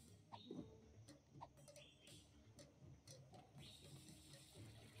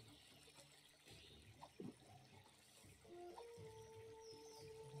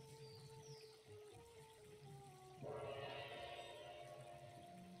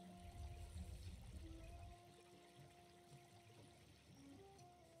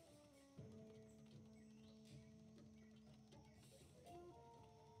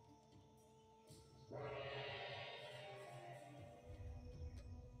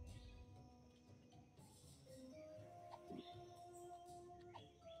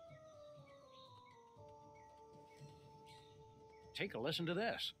 take a listen to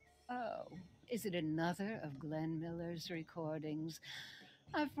this. Oh, is it another of Glenn Miller's recordings?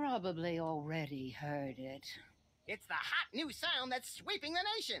 I've probably already heard it. It's the hot new sound that's sweeping the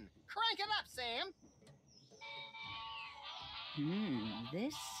nation. Crank it up, Sam.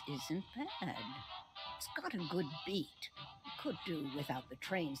 This isn't bad. It's got a good beat. Could do without the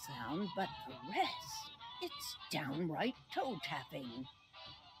train sound, but the rest, it's downright toe-tapping.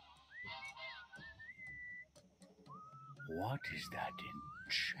 What is that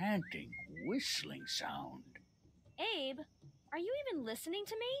enchanting whistling sound? Abe, are you even listening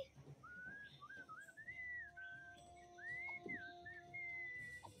to me?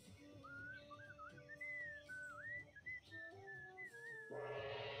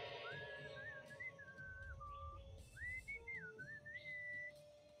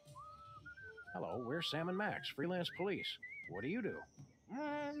 Hello, we're Sam and Max, freelance police. What do you do?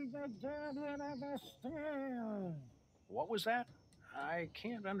 I'm the guardian of the stone. What was that? I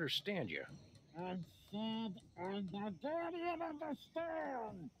can't understand you. I said I'm the guardian of the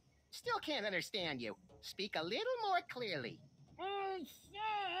stone. Still can't understand you. Speak a little more clearly. I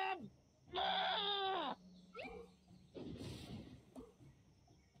said... Ah!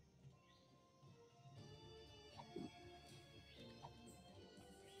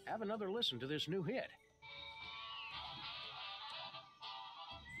 Have another listen to this new hit.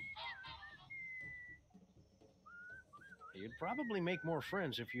 You'd probably make more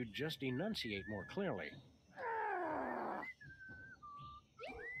friends if you'd just enunciate more clearly.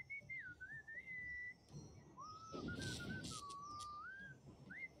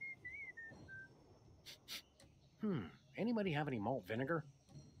 Anybody have any malt vinegar?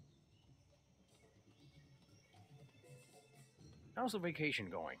 How's the vacation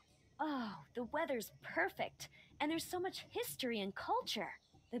going? Oh, the weather's perfect, and there's so much history and culture.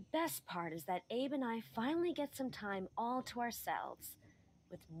 The best part is that Abe and I finally get some time all to ourselves,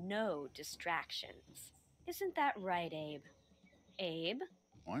 with no distractions. Isn't that right, Abe? Abe?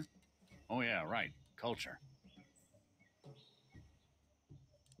 What? Oh, yeah, right. Culture.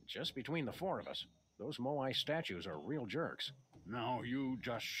 Just between the four of us, those Moai statues are real jerks. Now you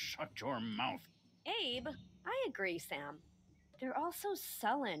just shut your mouth. Abe, I agree, Sam. They're all so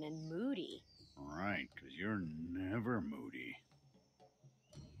sullen and moody. Right, because you're never moody.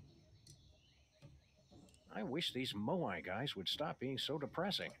 I wish these Moai guys would stop being so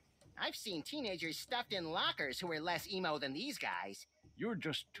depressing. I've seen teenagers stuffed in lockers who are less emo than these guys. You're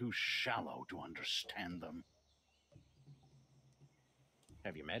just too shallow to understand them.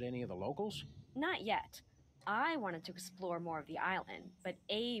 Have you met any of the locals? Not yet. I wanted to explore more of the island, but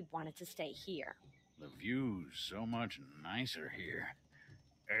Abe wanted to stay here. The view's so much nicer here.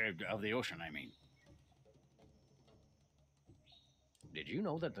 Of the ocean, I mean. Did you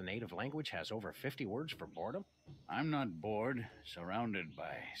know that the native language has over 50 words for boredom? I'm not bored, surrounded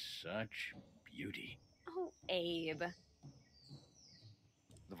by such beauty. Oh, Abe.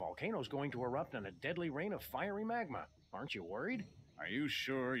 The volcano's going to erupt in a deadly rain of fiery magma. Aren't you worried? Are you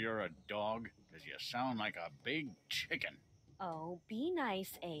sure you're a dog? Because you sound like a big chicken. Oh, be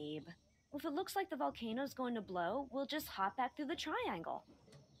nice, Abe. If it looks like the volcano's going to blow, we'll just hop back through the triangle.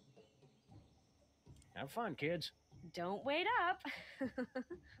 Have fun, kids. Don't wait up.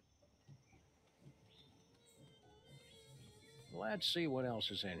 Let's see what else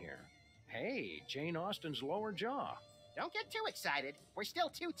is in here. Hey, Jane Austen's lower jaw. Don't get too excited. We're still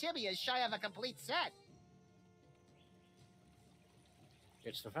 2 tibias shy of a complete set.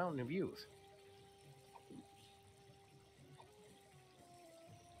 It's the Fountain of Youth.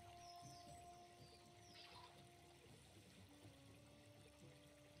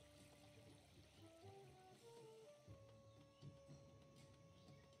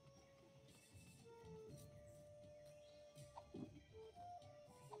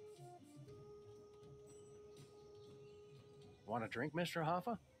 Want a drink, Mr.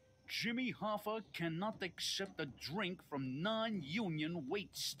 Hoffa? Jimmy Hoffa cannot accept a drink from non-union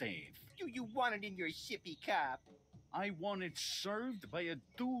waitstaff. Do you want it in your sippy cup? I want it served by a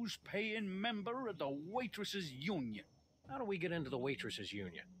dues-paying member of the Waitresses Union. How do we get into the Waitresses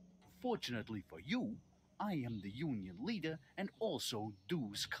Union? Fortunately for you, I am the union leader and also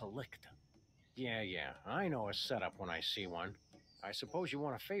dues collector. Yeah, I know a setup when I see one. I suppose you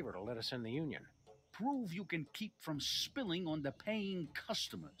want a favor to let us in the union. Prove you can keep from spilling on the paying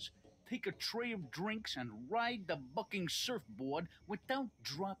customers. Take a tray of drinks and ride the bucking surfboard without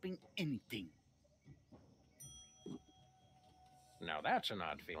dropping anything. Now that's an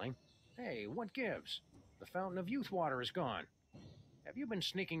odd feeling. Hey, what gives? The Fountain of Youth water is gone. Have you been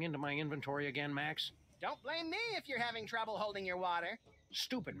sneaking into my inventory again, Max? Don't blame me if you're having trouble holding your water.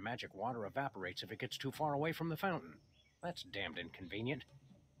 Stupid magic water evaporates if it gets too far away from the fountain. That's damned inconvenient.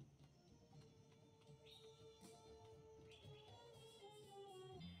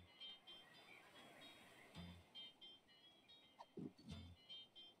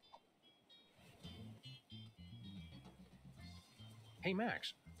 Hey,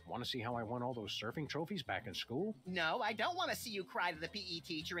 Max, want to see how I won all those surfing trophies back in school? No, I don't want to see you cry to the PE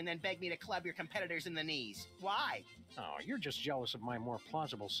teacher and then beg me to club your competitors in the knees. Why? Oh, you're just jealous of my more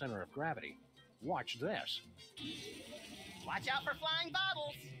plausible center of gravity. Watch this. Watch out for flying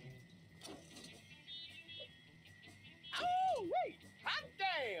bottles. Oh, wait! Hot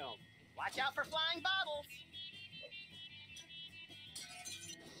damn! Watch out for flying bottles.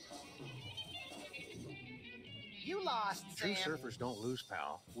 You lost, True Sam. surfers don't lose,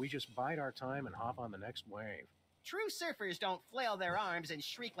 pal. We just bide our time and hop on the next wave. True surfers don't flail their arms and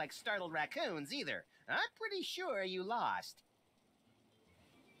shriek like startled raccoons either. I'm pretty sure you lost.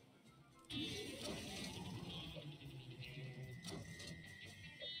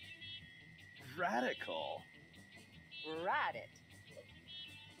 Radical. Ride it.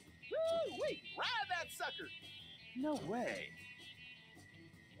 Woo! Wait, ride that sucker! No way.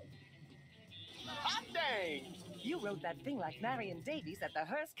 Hot dang! You rode that thing like Marion Davies at the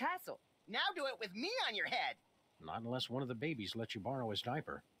Hearst Castle. Now do it with me on your head. Not unless one of the babies lets you borrow his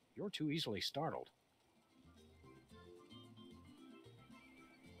diaper. You're too easily startled.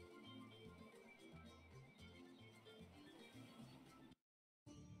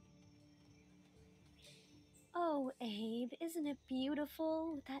 Oh, Abe, isn't it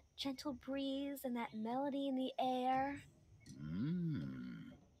beautiful with that gentle breeze and that melody in the air?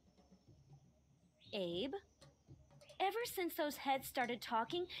 Abe? Ever since those heads started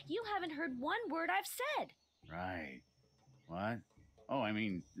talking, you haven't heard one word I've said. Right. What? Oh, I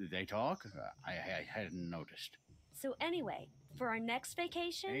mean, they talk? I hadn't noticed. So anyway, for our next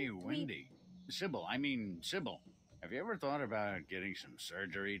vacation, Hey, Wendy. Sybil, have you ever thought about getting some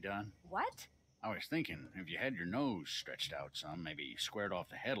surgery done? What? I was thinking, if you had your nose stretched out some, maybe squared off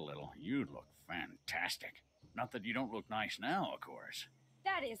the head a little, you'd look fantastic. Not that you don't look nice now, of course.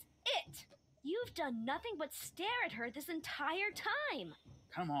 That is it! You've done nothing but stare at her this entire time.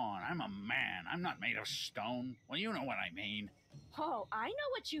 Come on, I'm a man. I'm not made of stone. Well, you know what I mean. Oh, I know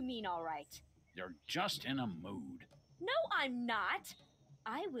what you mean, all right. You're just in a mood. No, I'm not.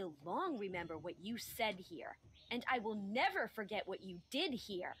 I will long remember what you said here, and I will never forget what you did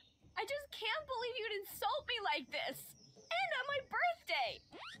here. I just can't believe you'd insult me like this. And on my birthday.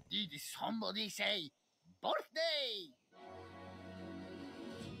 Did somebody say birthday?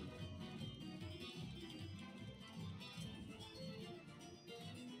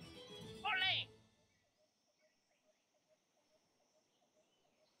 Ole!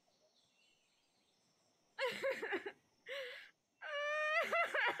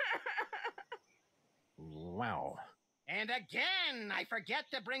 Wow. And again, I forget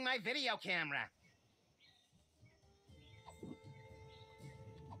to bring my video camera.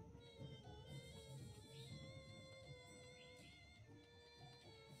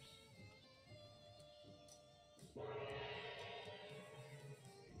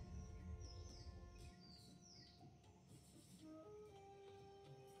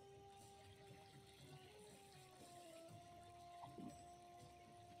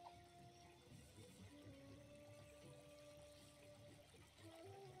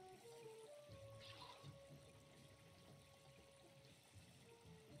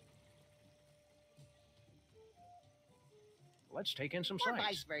 Let's take in some Or sights.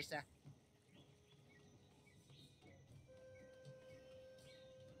 vice versa.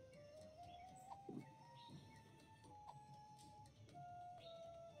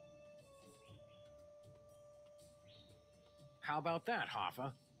 How about that,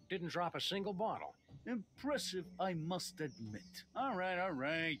 Hoffa? Didn't drop a single bottle. Impressive, I must admit. All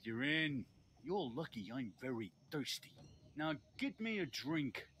right, you're in. You're lucky I'm very thirsty. Now get me a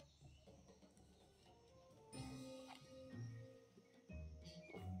drink.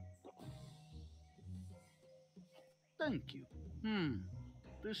 Thank you.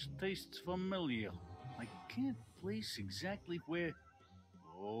 This tastes familiar. I can't place exactly where...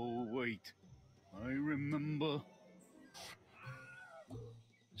 Oh, wait. I remember.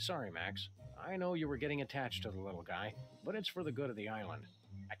 Sorry, Max. I know you were getting attached to the little guy, but it's for the good of the island.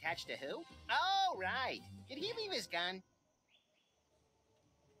 Attached to who? Oh, right. Did he leave his gun?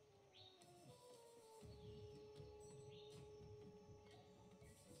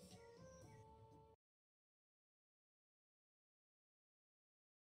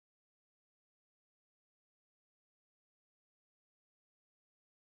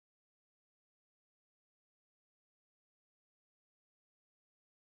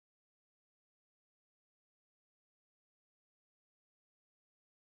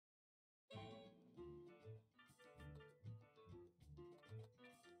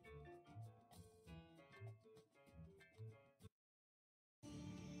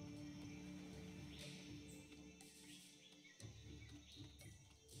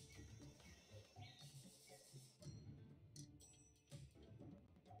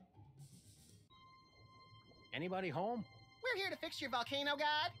 Anybody home? We're here to fix your volcano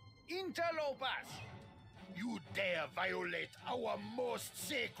god. Interlopers! You dare violate our most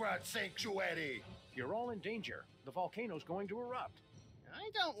sacred sanctuary! You're all in danger. The volcano's going to erupt.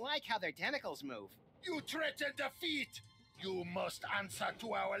 I don't like how their tentacles move. You threaten defeat! You must answer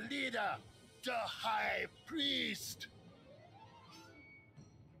to our leader, the High Priest!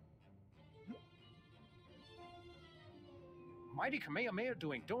 Mighty Kamehameha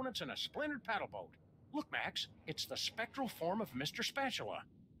doing donuts in a splintered paddle boat. Look, Max, it's the spectral form of Mr. Spatula.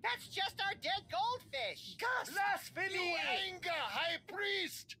 That's just our dead goldfish. Blasphemy! You anger, High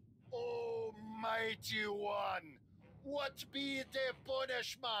Priest! Oh, mighty one, what be the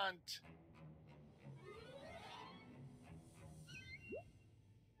punishment?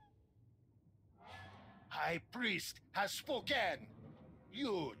 High Priest has spoken.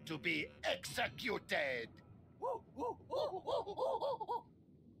 You to be executed.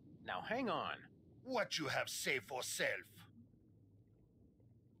 Now hang on. What you have say for self?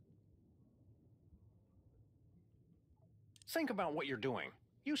 Think about what you're doing.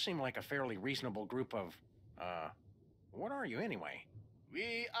 You seem like a fairly reasonable group of, what are you anyway?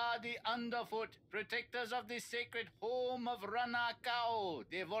 We are the Underfoot, protectors of the sacred home of Ranakao,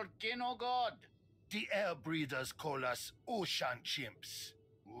 the volcano god. The air breathers call us ocean chimps.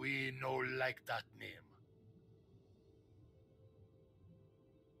 We no like that name.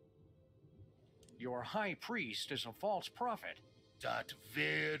 Your high priest is a false prophet. That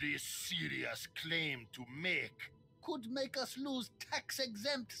very serious claim to make could make us lose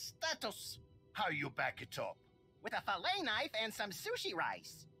tax-exempt status. How you back it up? With a fillet knife and some sushi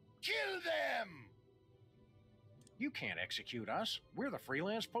rice. Kill them! You can't execute us. We're the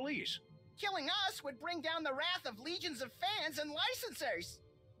freelance police. Killing us would bring down the wrath of legions of fans and licensors.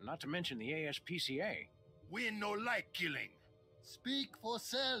 Not to mention the ASPCA. We no like killing. Speak for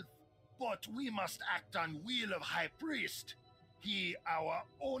self. But we must act on will of High Priest. He our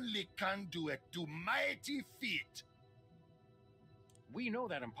only conduit to mighty feat. We know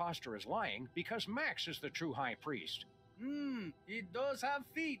that imposter is lying because Max is the true high priest. He does have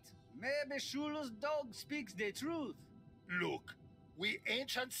feet. Maybe Shula's dog speaks the truth. Look, we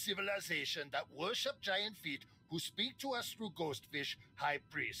ancient civilization that worship giant feet who speak to us through ghostfish, High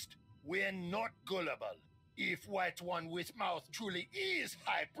Priest. We're not gullible. If White One with Mouth truly is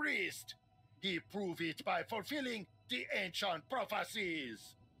High Priest, he prove it by fulfilling the ancient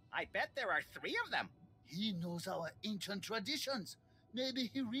prophecies. I bet there are 3 of them. He knows our ancient traditions. Maybe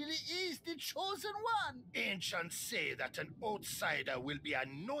he really is the chosen one. Ancients say that an outsider will be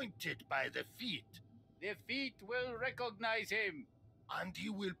anointed by the feet. The feet will recognize him. And he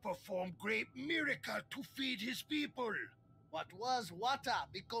will perform great miracle to feed his people. What was water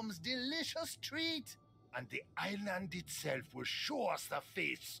becomes delicious treat. And the island itself will show us the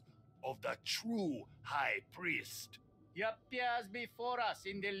face of the true High Priest. He appears before us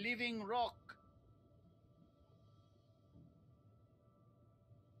in the living rock.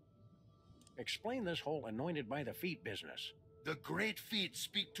 Explain this whole anointed by the feet business. The great feet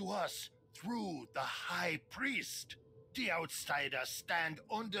speak to us through the High Priest. The outsiders stand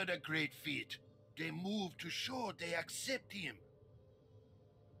under the great feet. They move to show they accept him.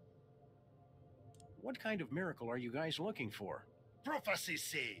 What kind of miracle are you guys looking for? Prophecies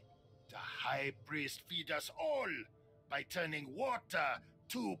say the High Priest feed us all by turning water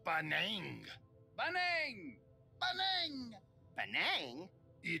to Banang. Banang! Banang! Banang?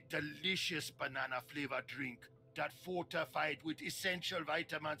 A delicious banana-flavored drink that fortified with essential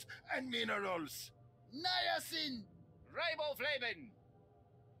vitamins and minerals. Niacin! Riboflavin!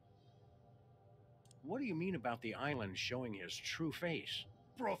 What do you mean about the island showing his true face?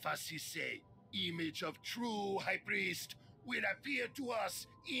 Prophecies say image of true High Priest will appear to us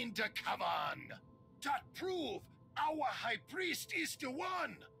in the cavern. That prove our High Priest is the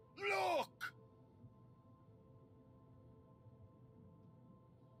one. Look!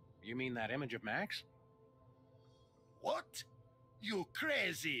 You mean that image of Max? What? You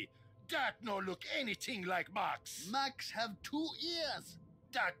crazy? That no look anything like Max. Max have 2 ears.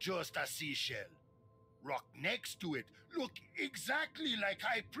 That just a seashell. Rock next to it look exactly like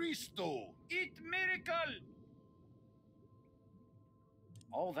High Priest though. It miracle!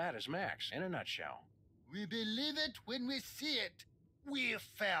 All that is Max in a nutshell. We believe it when we see it. We're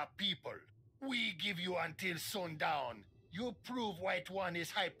fair people. We give you until sundown. You prove White One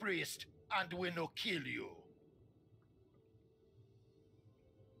is High Priest, and we no kill you.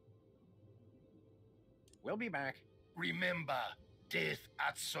 We'll be back. Remember, death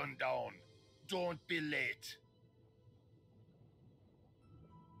at sundown. Don't be late.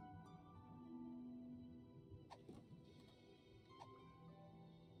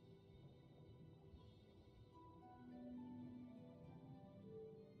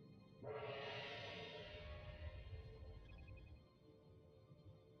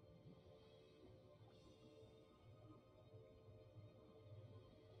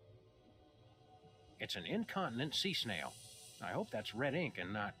 It's an incontinent sea snail. I hope that's red ink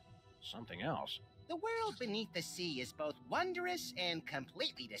and not something else. The world beneath the sea is both wondrous and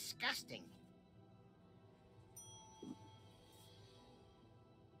completely disgusting.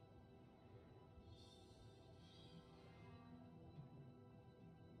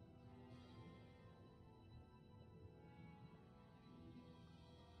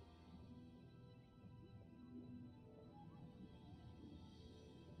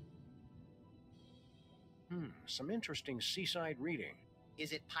 Some interesting seaside reading.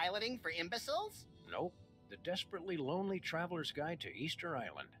 Is it piloting for imbeciles? Nope. The Desperately Lonely Traveler's Guide to Easter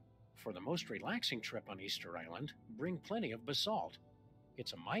Island. For the most relaxing trip on Easter Island, bring plenty of basalt.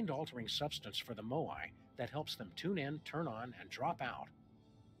 It's a mind-altering substance for the Moai that helps them tune in, turn on, and drop out.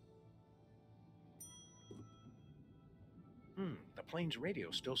 The plane's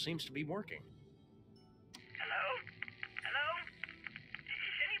radio still seems to be working. Hello? Hello?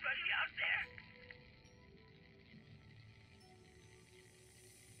 Is anybody out there?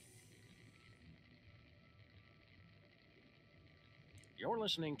 You're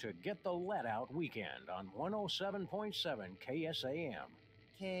listening to Get the Let Out Weekend on 107.7 KSAM.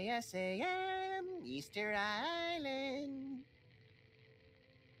 KSAM, Easter Island.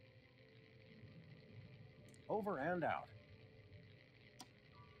 Over and out.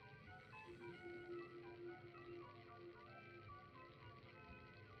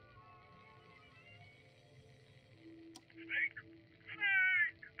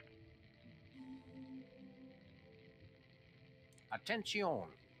 Attention,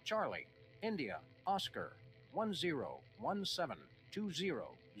 Charlie, India, Oscar,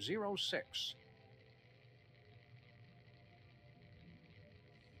 10172006.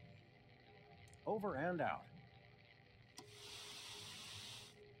 Over and out.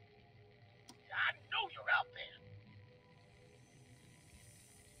 I know you're out there.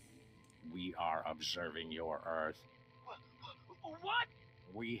 We are observing your Earth. What?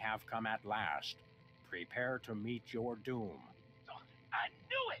 We have come at last. Prepare to meet your doom. I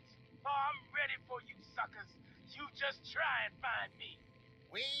knew it! Oh, I'm ready for you suckers. You just try and find me.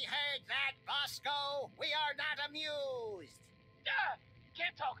 We heard that, Bosco. We are not amused.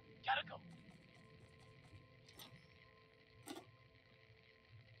 Can't talk. Gotta go.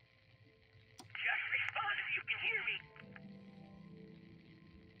 Just respond if you can hear me.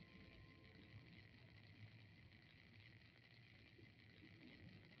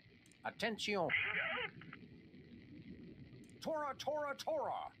 Attention. Tora, Tora,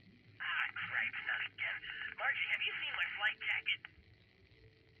 Tora. Ah, cripes, not again. Margie, have you seen my flight jacket?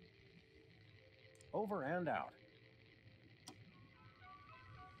 Over and out.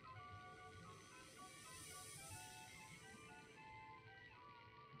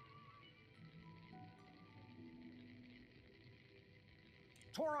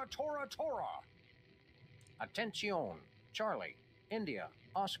 Tora, Tora, Tora. Attention, Charlie, India,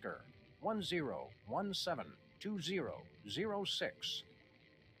 Oscar, 10172006.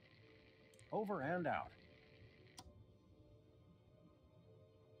 Over and out.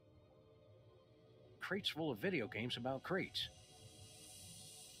 Crates full of video games about crates.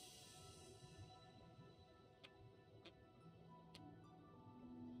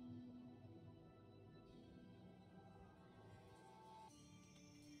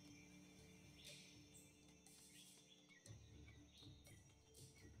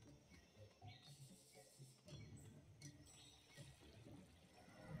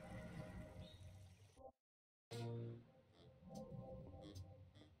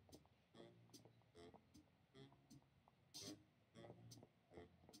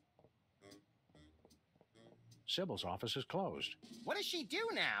 Sybil's office is closed. What does she do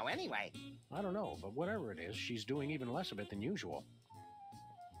now, anyway? I don't know, but whatever it is, she's doing even less of it than usual.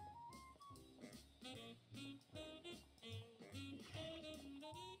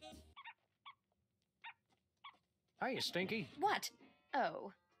 Hiya, Stinky. What?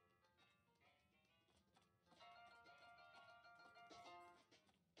 Oh.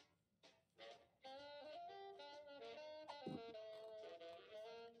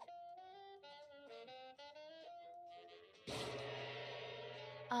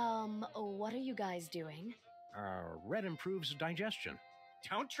 What are you guys doing? Red improves digestion.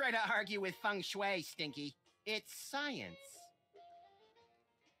 Don't try to argue with feng shui, Stinky. It's science.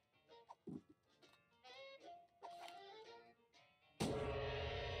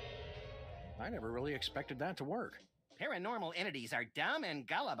 I never really expected that to work. Paranormal entities are dumb and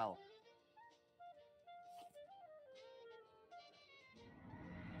gullible.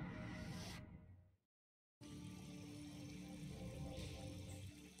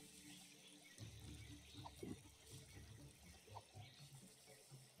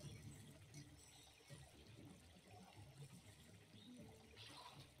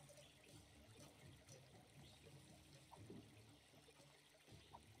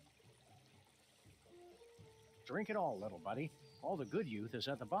 Drink it all, little buddy. All the good youth is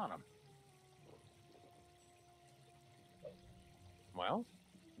at the bottom. Well,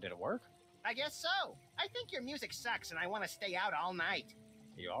 did it work? I guess so. I think your music sucks and I want to stay out all night.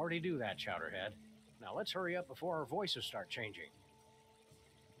 You already do that, Chowderhead. Now let's hurry up before our voices start changing.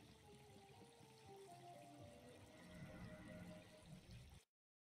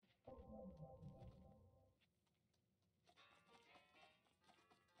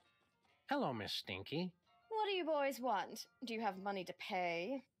 Hello, Miss Stinky. What do you boys want? Do you have money to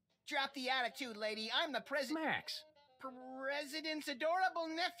pay? Drop the attitude, lady. I'm the president. Max! President's adorable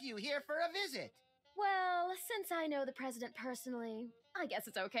nephew here for a visit. Well, since I know the president personally, I guess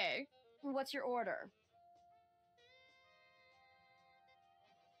it's okay. What's your order?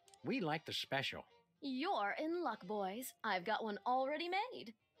 We like the special. You're in luck, boys. I've got one already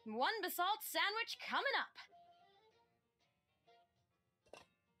made. One basalt sandwich coming up.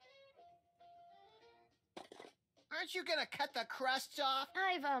 Aren't you gonna cut the crusts off?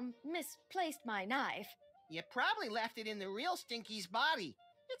 I've, misplaced my knife. You probably left it in the real Stinky's body.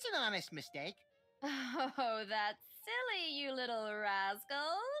 It's an honest mistake. Oh, that's silly, you little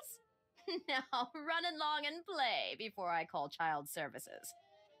rascals. Now run along and play before I call child services.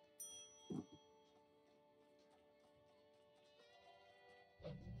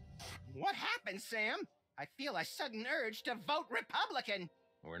 What happened, Sam? I feel a sudden urge to vote Republican.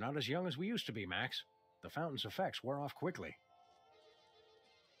 We're not as young as we used to be, Max. The fountain's effects wear off quickly.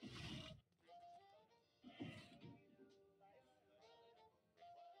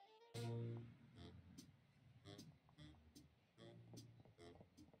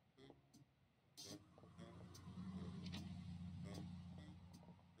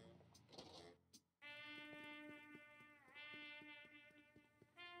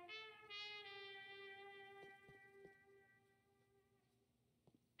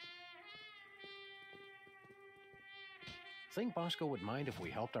 Think Bosco would mind if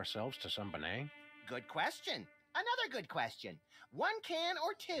we helped ourselves to some Benang? Good question. Another good question. 1 can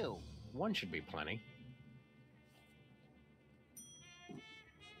or 2? One should be plenty.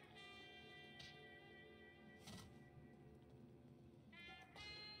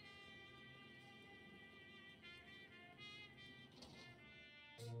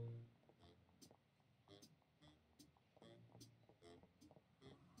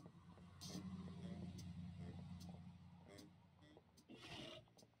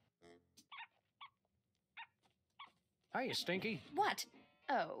 Hiya, Stinky. What?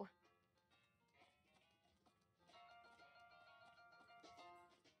 Oh.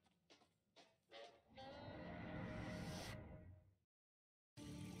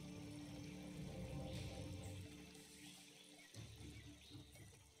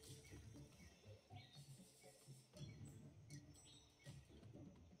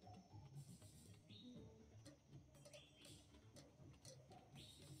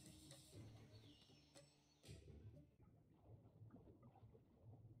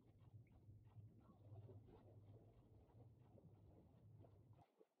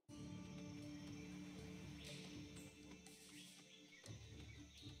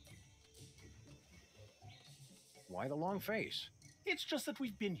 Why the long face? It's just that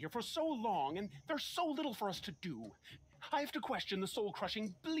we've been here for so long, and there's so little for us to do. I have to question the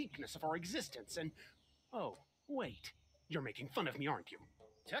soul-crushing bleakness of our existence, and... Oh, wait. You're making fun of me, aren't you?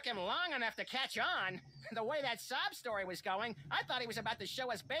 Took him long enough to catch on. The way that sob story was going, I thought he was about to show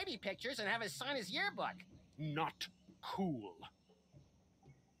us baby pictures and have us sign his yearbook. Not cool.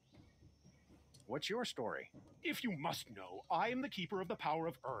 What's your story? If you must know, I am the keeper of the power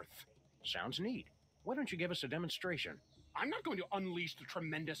of Earth. Sounds neat. Why don't you give us a demonstration? I'm not going to unleash the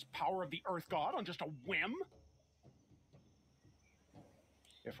tremendous power of the Earth God on just a whim.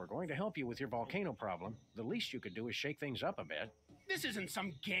 If we're going to help you with your volcano problem, the least you could do is shake things up a bit. This isn't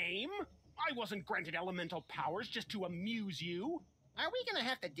some game. I wasn't granted elemental powers just to amuse you. Are we gonna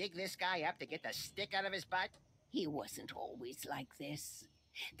have to dig this guy up to get the stick out of his butt? He wasn't always like this.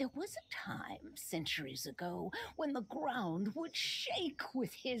 There was a time, centuries ago, when the ground would shake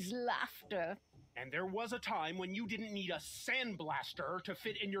with his laughter. And there was a time when you didn't need a sandblaster to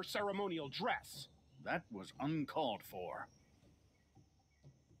fit in your ceremonial dress. That was uncalled for.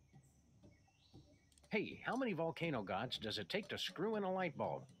 Hey, how many volcano gods does it take to screw in a light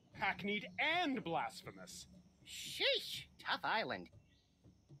bulb? Hackneyed and blasphemous. Sheesh, tough island.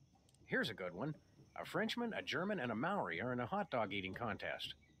 Here's a good one. A Frenchman, a German, and a Maori are in a hot dog eating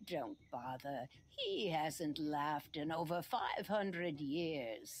contest. Don't bother. He hasn't laughed in over 500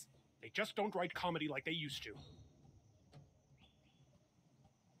 years. They just don't write comedy like they used to.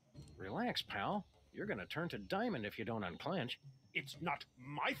 Relax, pal. You're gonna turn to diamond if you don't unclench. It's not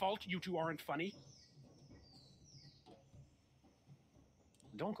my fault you two aren't funny.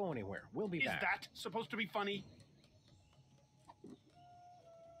 Don't go anywhere. We'll be back. Is that supposed to be funny?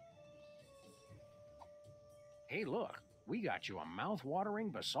 Hey, look. We got you a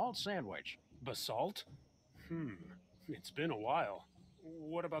mouth-watering basalt sandwich. Basalt? It's been a while.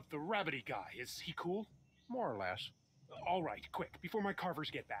 What about the rabbity guy? Is he cool? More or less. All right, quick, before my carvers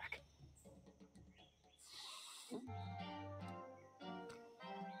get back.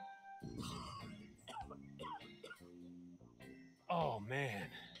 Oh, man.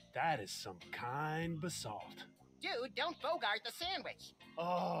 That is some kind basalt. Dude, don't bogart the sandwich.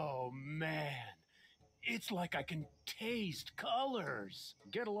 Oh, man. It's like I can taste colors.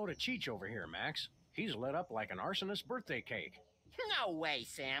 Get a load of Cheech over here, Max. He's lit up like an arsonist's birthday cake. No way,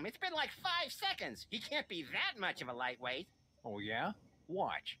 Sam. It's been like 5 seconds. He can't be that much of a lightweight. Oh, yeah?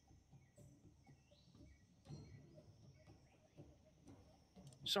 Watch.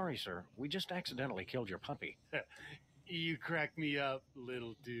 Sorry, sir. We just accidentally killed your puppy. You crack me up,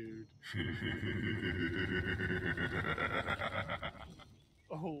 little dude.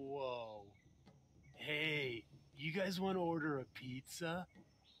 Oh, whoa. Hey, you guys want to order a pizza?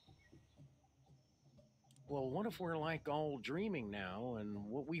 Well, what if we're like all dreaming now, and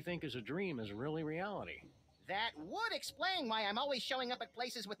what we think is a dream is really reality? That would explain why I'm always showing up at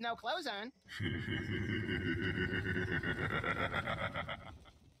places with no clothes on.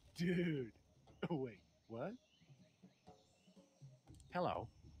 Dude. Oh, wait, what? Hello.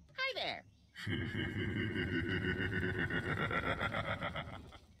 Hi there.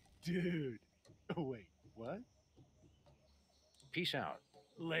 Dude. Oh, wait, what? Peace out.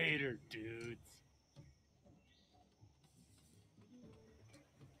 Later, dudes.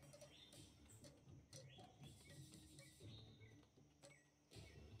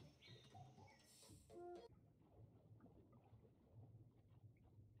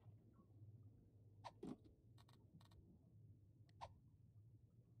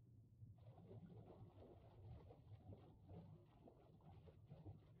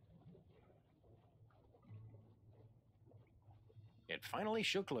 It finally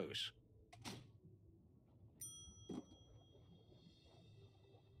shook loose.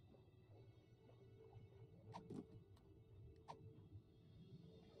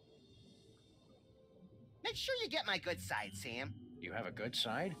 Make sure you get my good side, Sam. You have a good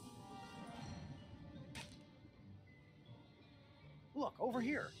side? Look, over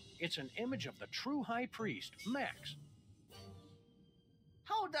here. It's an image of the true high priest, Max.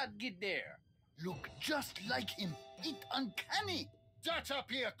 How'd that get there? Look just like him. It uncanny. That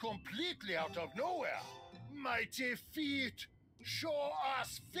appear completely out of nowhere. Mighty feet. Show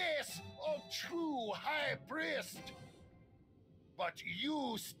us face of true high priest. But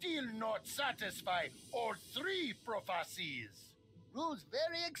you still not satisfy all 3 prophecies. Rules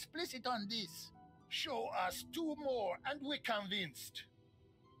very explicit on this. Show us 2 more and we're convinced.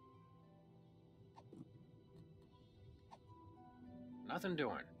 Nothing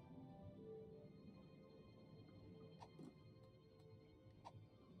doing.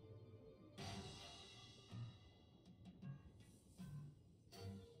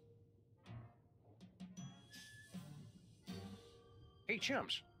 Hey,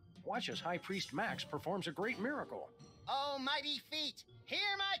 chimps, watch as High Priest Max performs a great miracle. Oh, mighty feet, hear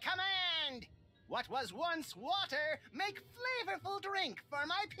my command! What was once water, make flavorful drink for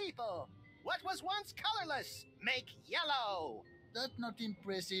my people. What was once colorless, make yellow. That's not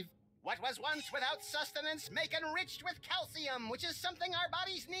impressive. What was once without sustenance, make enriched with calcium, which is something our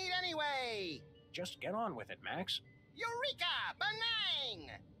bodies need anyway. Just get on with it, Max. Eureka!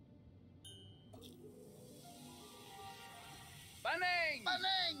 Banang! Banang!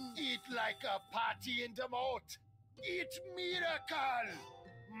 Banang! Eat like a party in the moat. Eat miracle.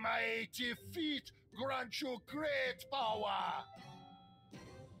 Mighty feet grant you great power.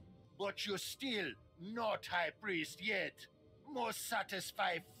 But you're still not high priest yet. Must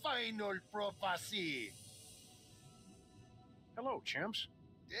satisfy final prophecy. Hello, chimps.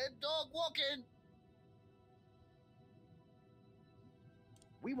 Dead dog walking.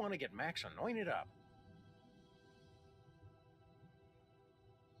 We want to get Max anointed up.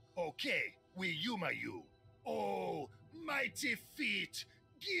 Okay, we humor you. Oh, mighty feet,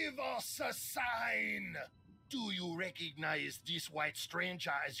 give us a sign. Do you recognize this white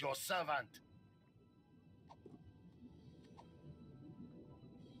stranger as your servant?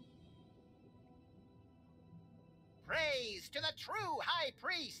 Praise to the true high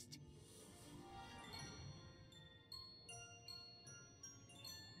priest.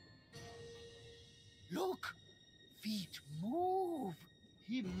 Look, feet move.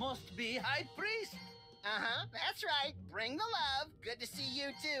 He must be high priest. Uh-huh, that's right. Bring the love. Good to see you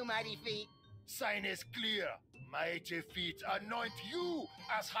too, mighty feet. Sign is clear. Mighty feet anoint you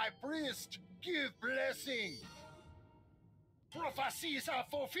as high priest. Give blessing. Prophecies are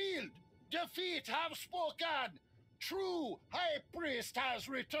fulfilled. The feet have spoken. True high priest has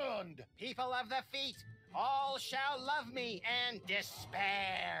returned. People of the feet, all shall love me and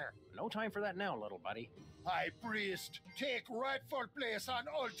despair. No time for that now, little buddy. High priest, take rightful place on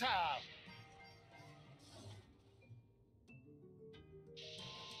altar.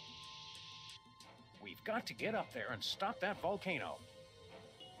 We've got to get up there and stop that volcano.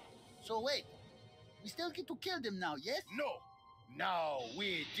 So wait, we still get to kill them now, yes? No. Now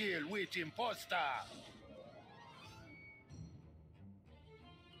we deal with imposter.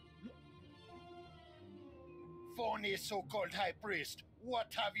 Phony so-called high priest, what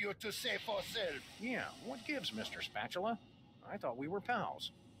have you to say for self? Yeah, what gives, Mr. Spatula? I thought we were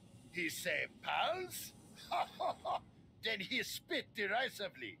pals. He say pals? Ha ha ha! Then he spit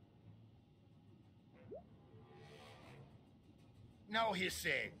derisively. Now he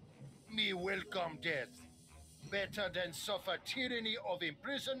say, me welcome death. Better than suffer tyranny of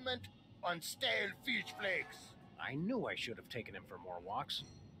imprisonment on stale fish flakes. I knew I should have taken him for more walks.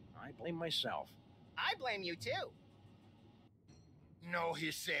 I blame myself. I blame you too. No,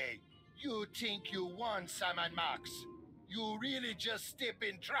 he say, you think you won, Sam and Max. You really just step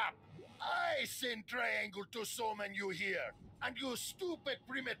in trap. I send triangle to summon you here, and you stupid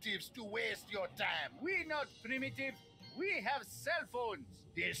primitives to waste your time. We not primitive. We have cell phones.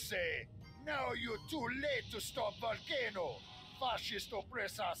 He say, now you're too late to stop volcano. Fascist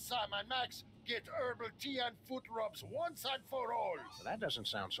oppressor Sam and Max get herbal tea and foot rubs once and for all. Well, that doesn't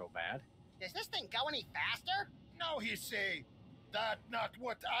sound so bad. Does this thing go any faster? Now he say, that not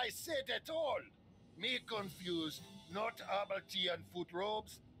what I said at all. Me confused, not herbal tea and foot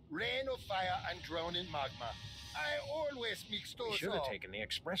robes, rain of fire and drowning magma. I always mix those We should have up. taken the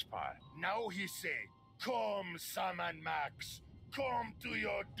express pod. Now he say, come Sam and Max, come to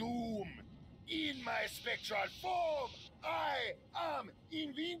your doom. In my spectral form, I am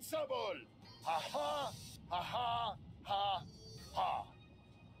invincible. Ha ha, ha ha, ha ha.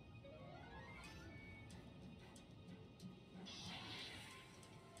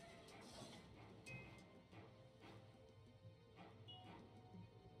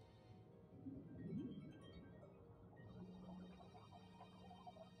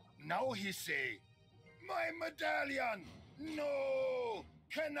 Now he say, my medallion! No!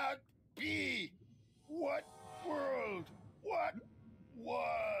 Cannot be! What world? What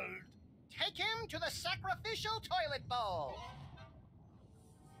world? Take him to the sacrificial toilet bowl.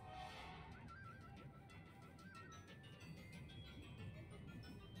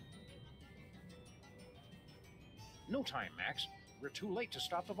 No time, Max. We're too late to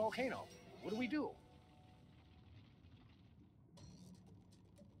stop the volcano. What do we do?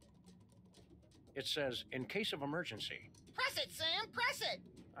 It says, in case of emergency. Press it, Sam, press it!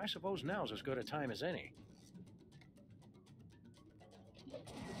 I suppose now's as good a time as any.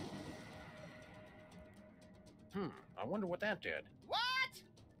 I wonder what that did. What?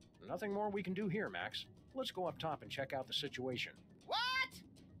 Nothing more we can do here, Max. Let's go up top and check out the situation. What?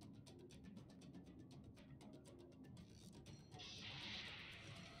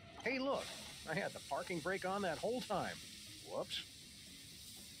 Hey, look! I had the parking brake on that whole time. Whoops.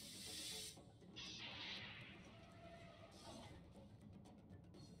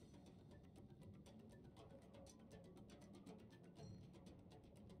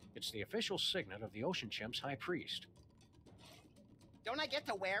 It's the official signet of the Ocean Chimp's High Priest. Don't I get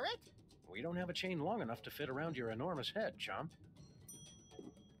to wear it? We don't have a chain long enough to fit around your enormous head, chump.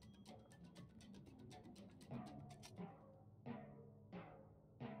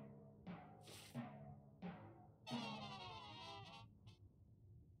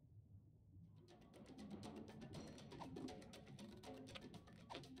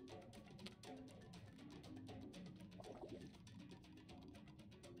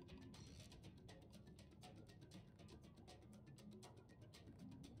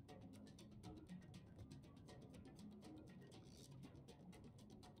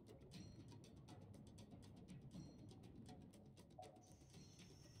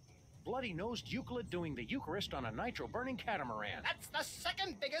 Bloody-nosed Euclid doing the Eucharist on a nitro-burning catamaran. That's the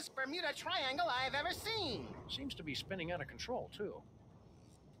second biggest Bermuda Triangle I've ever seen. Seems to be spinning out of control, too.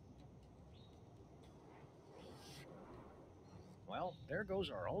 Well, there goes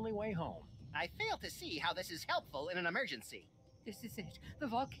our only way home. I fail to see how this is helpful in an emergency. This is it. The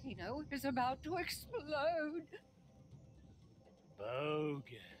volcano is about to explode.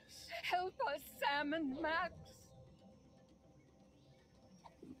 Bogus. Help us, Sam and Max.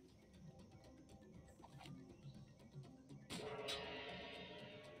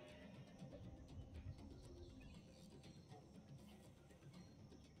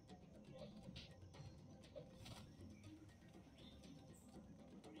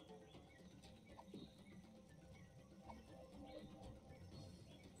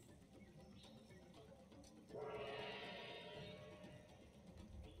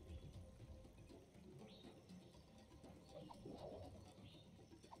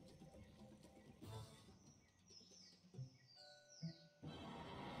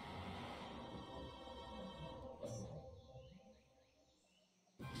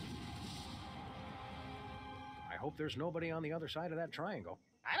 hope there's nobody on the other side of that triangle.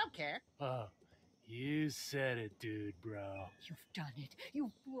 I don't care. You said it, dude, bro. You've done it.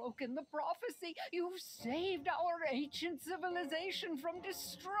 You've broken the prophecy. You've saved our ancient civilization from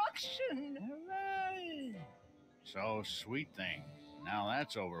destruction. Hooray! So, sweet thing. Now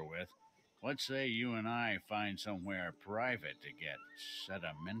that's over with. Let's say you and I find somewhere private to get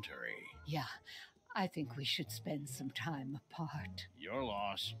sedimentary. Yeah, I think we should spend some time apart. Your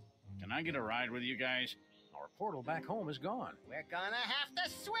loss. Can I get a ride with you guys? Our portal back home is gone. We're gonna have to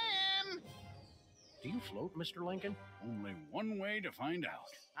swim. Do you float, Mr. Lincoln? Only one way to find out.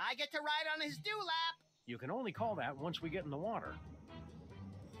 I get to ride on his dewlap. You can only call that once we get in the water.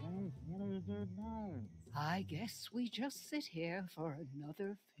 I guess we just sit here for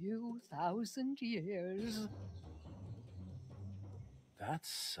another few thousand years. That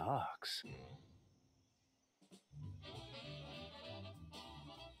sucks.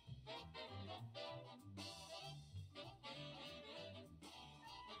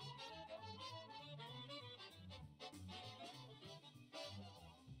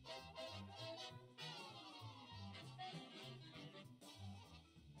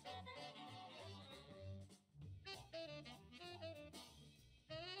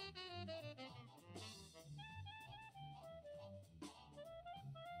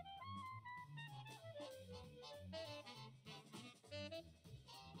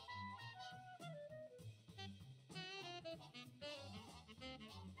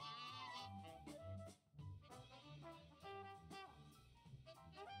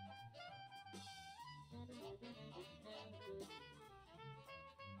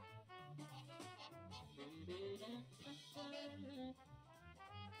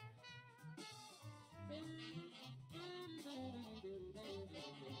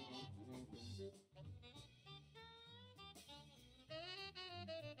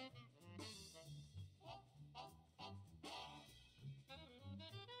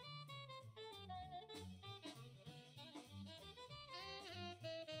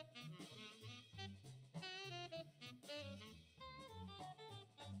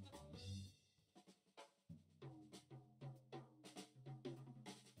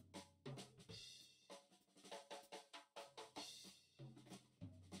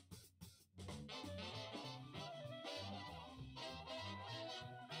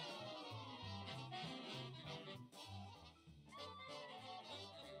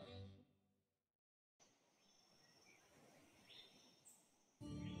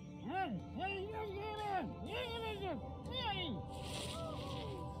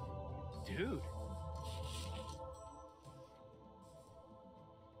 Dude.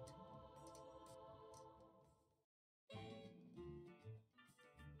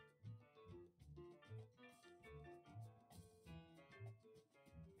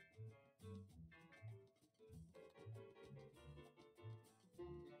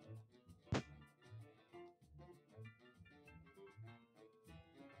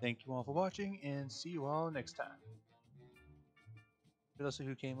 Thank you all for watching, and see you all next time. For those of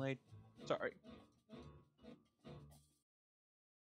you who came late, sorry.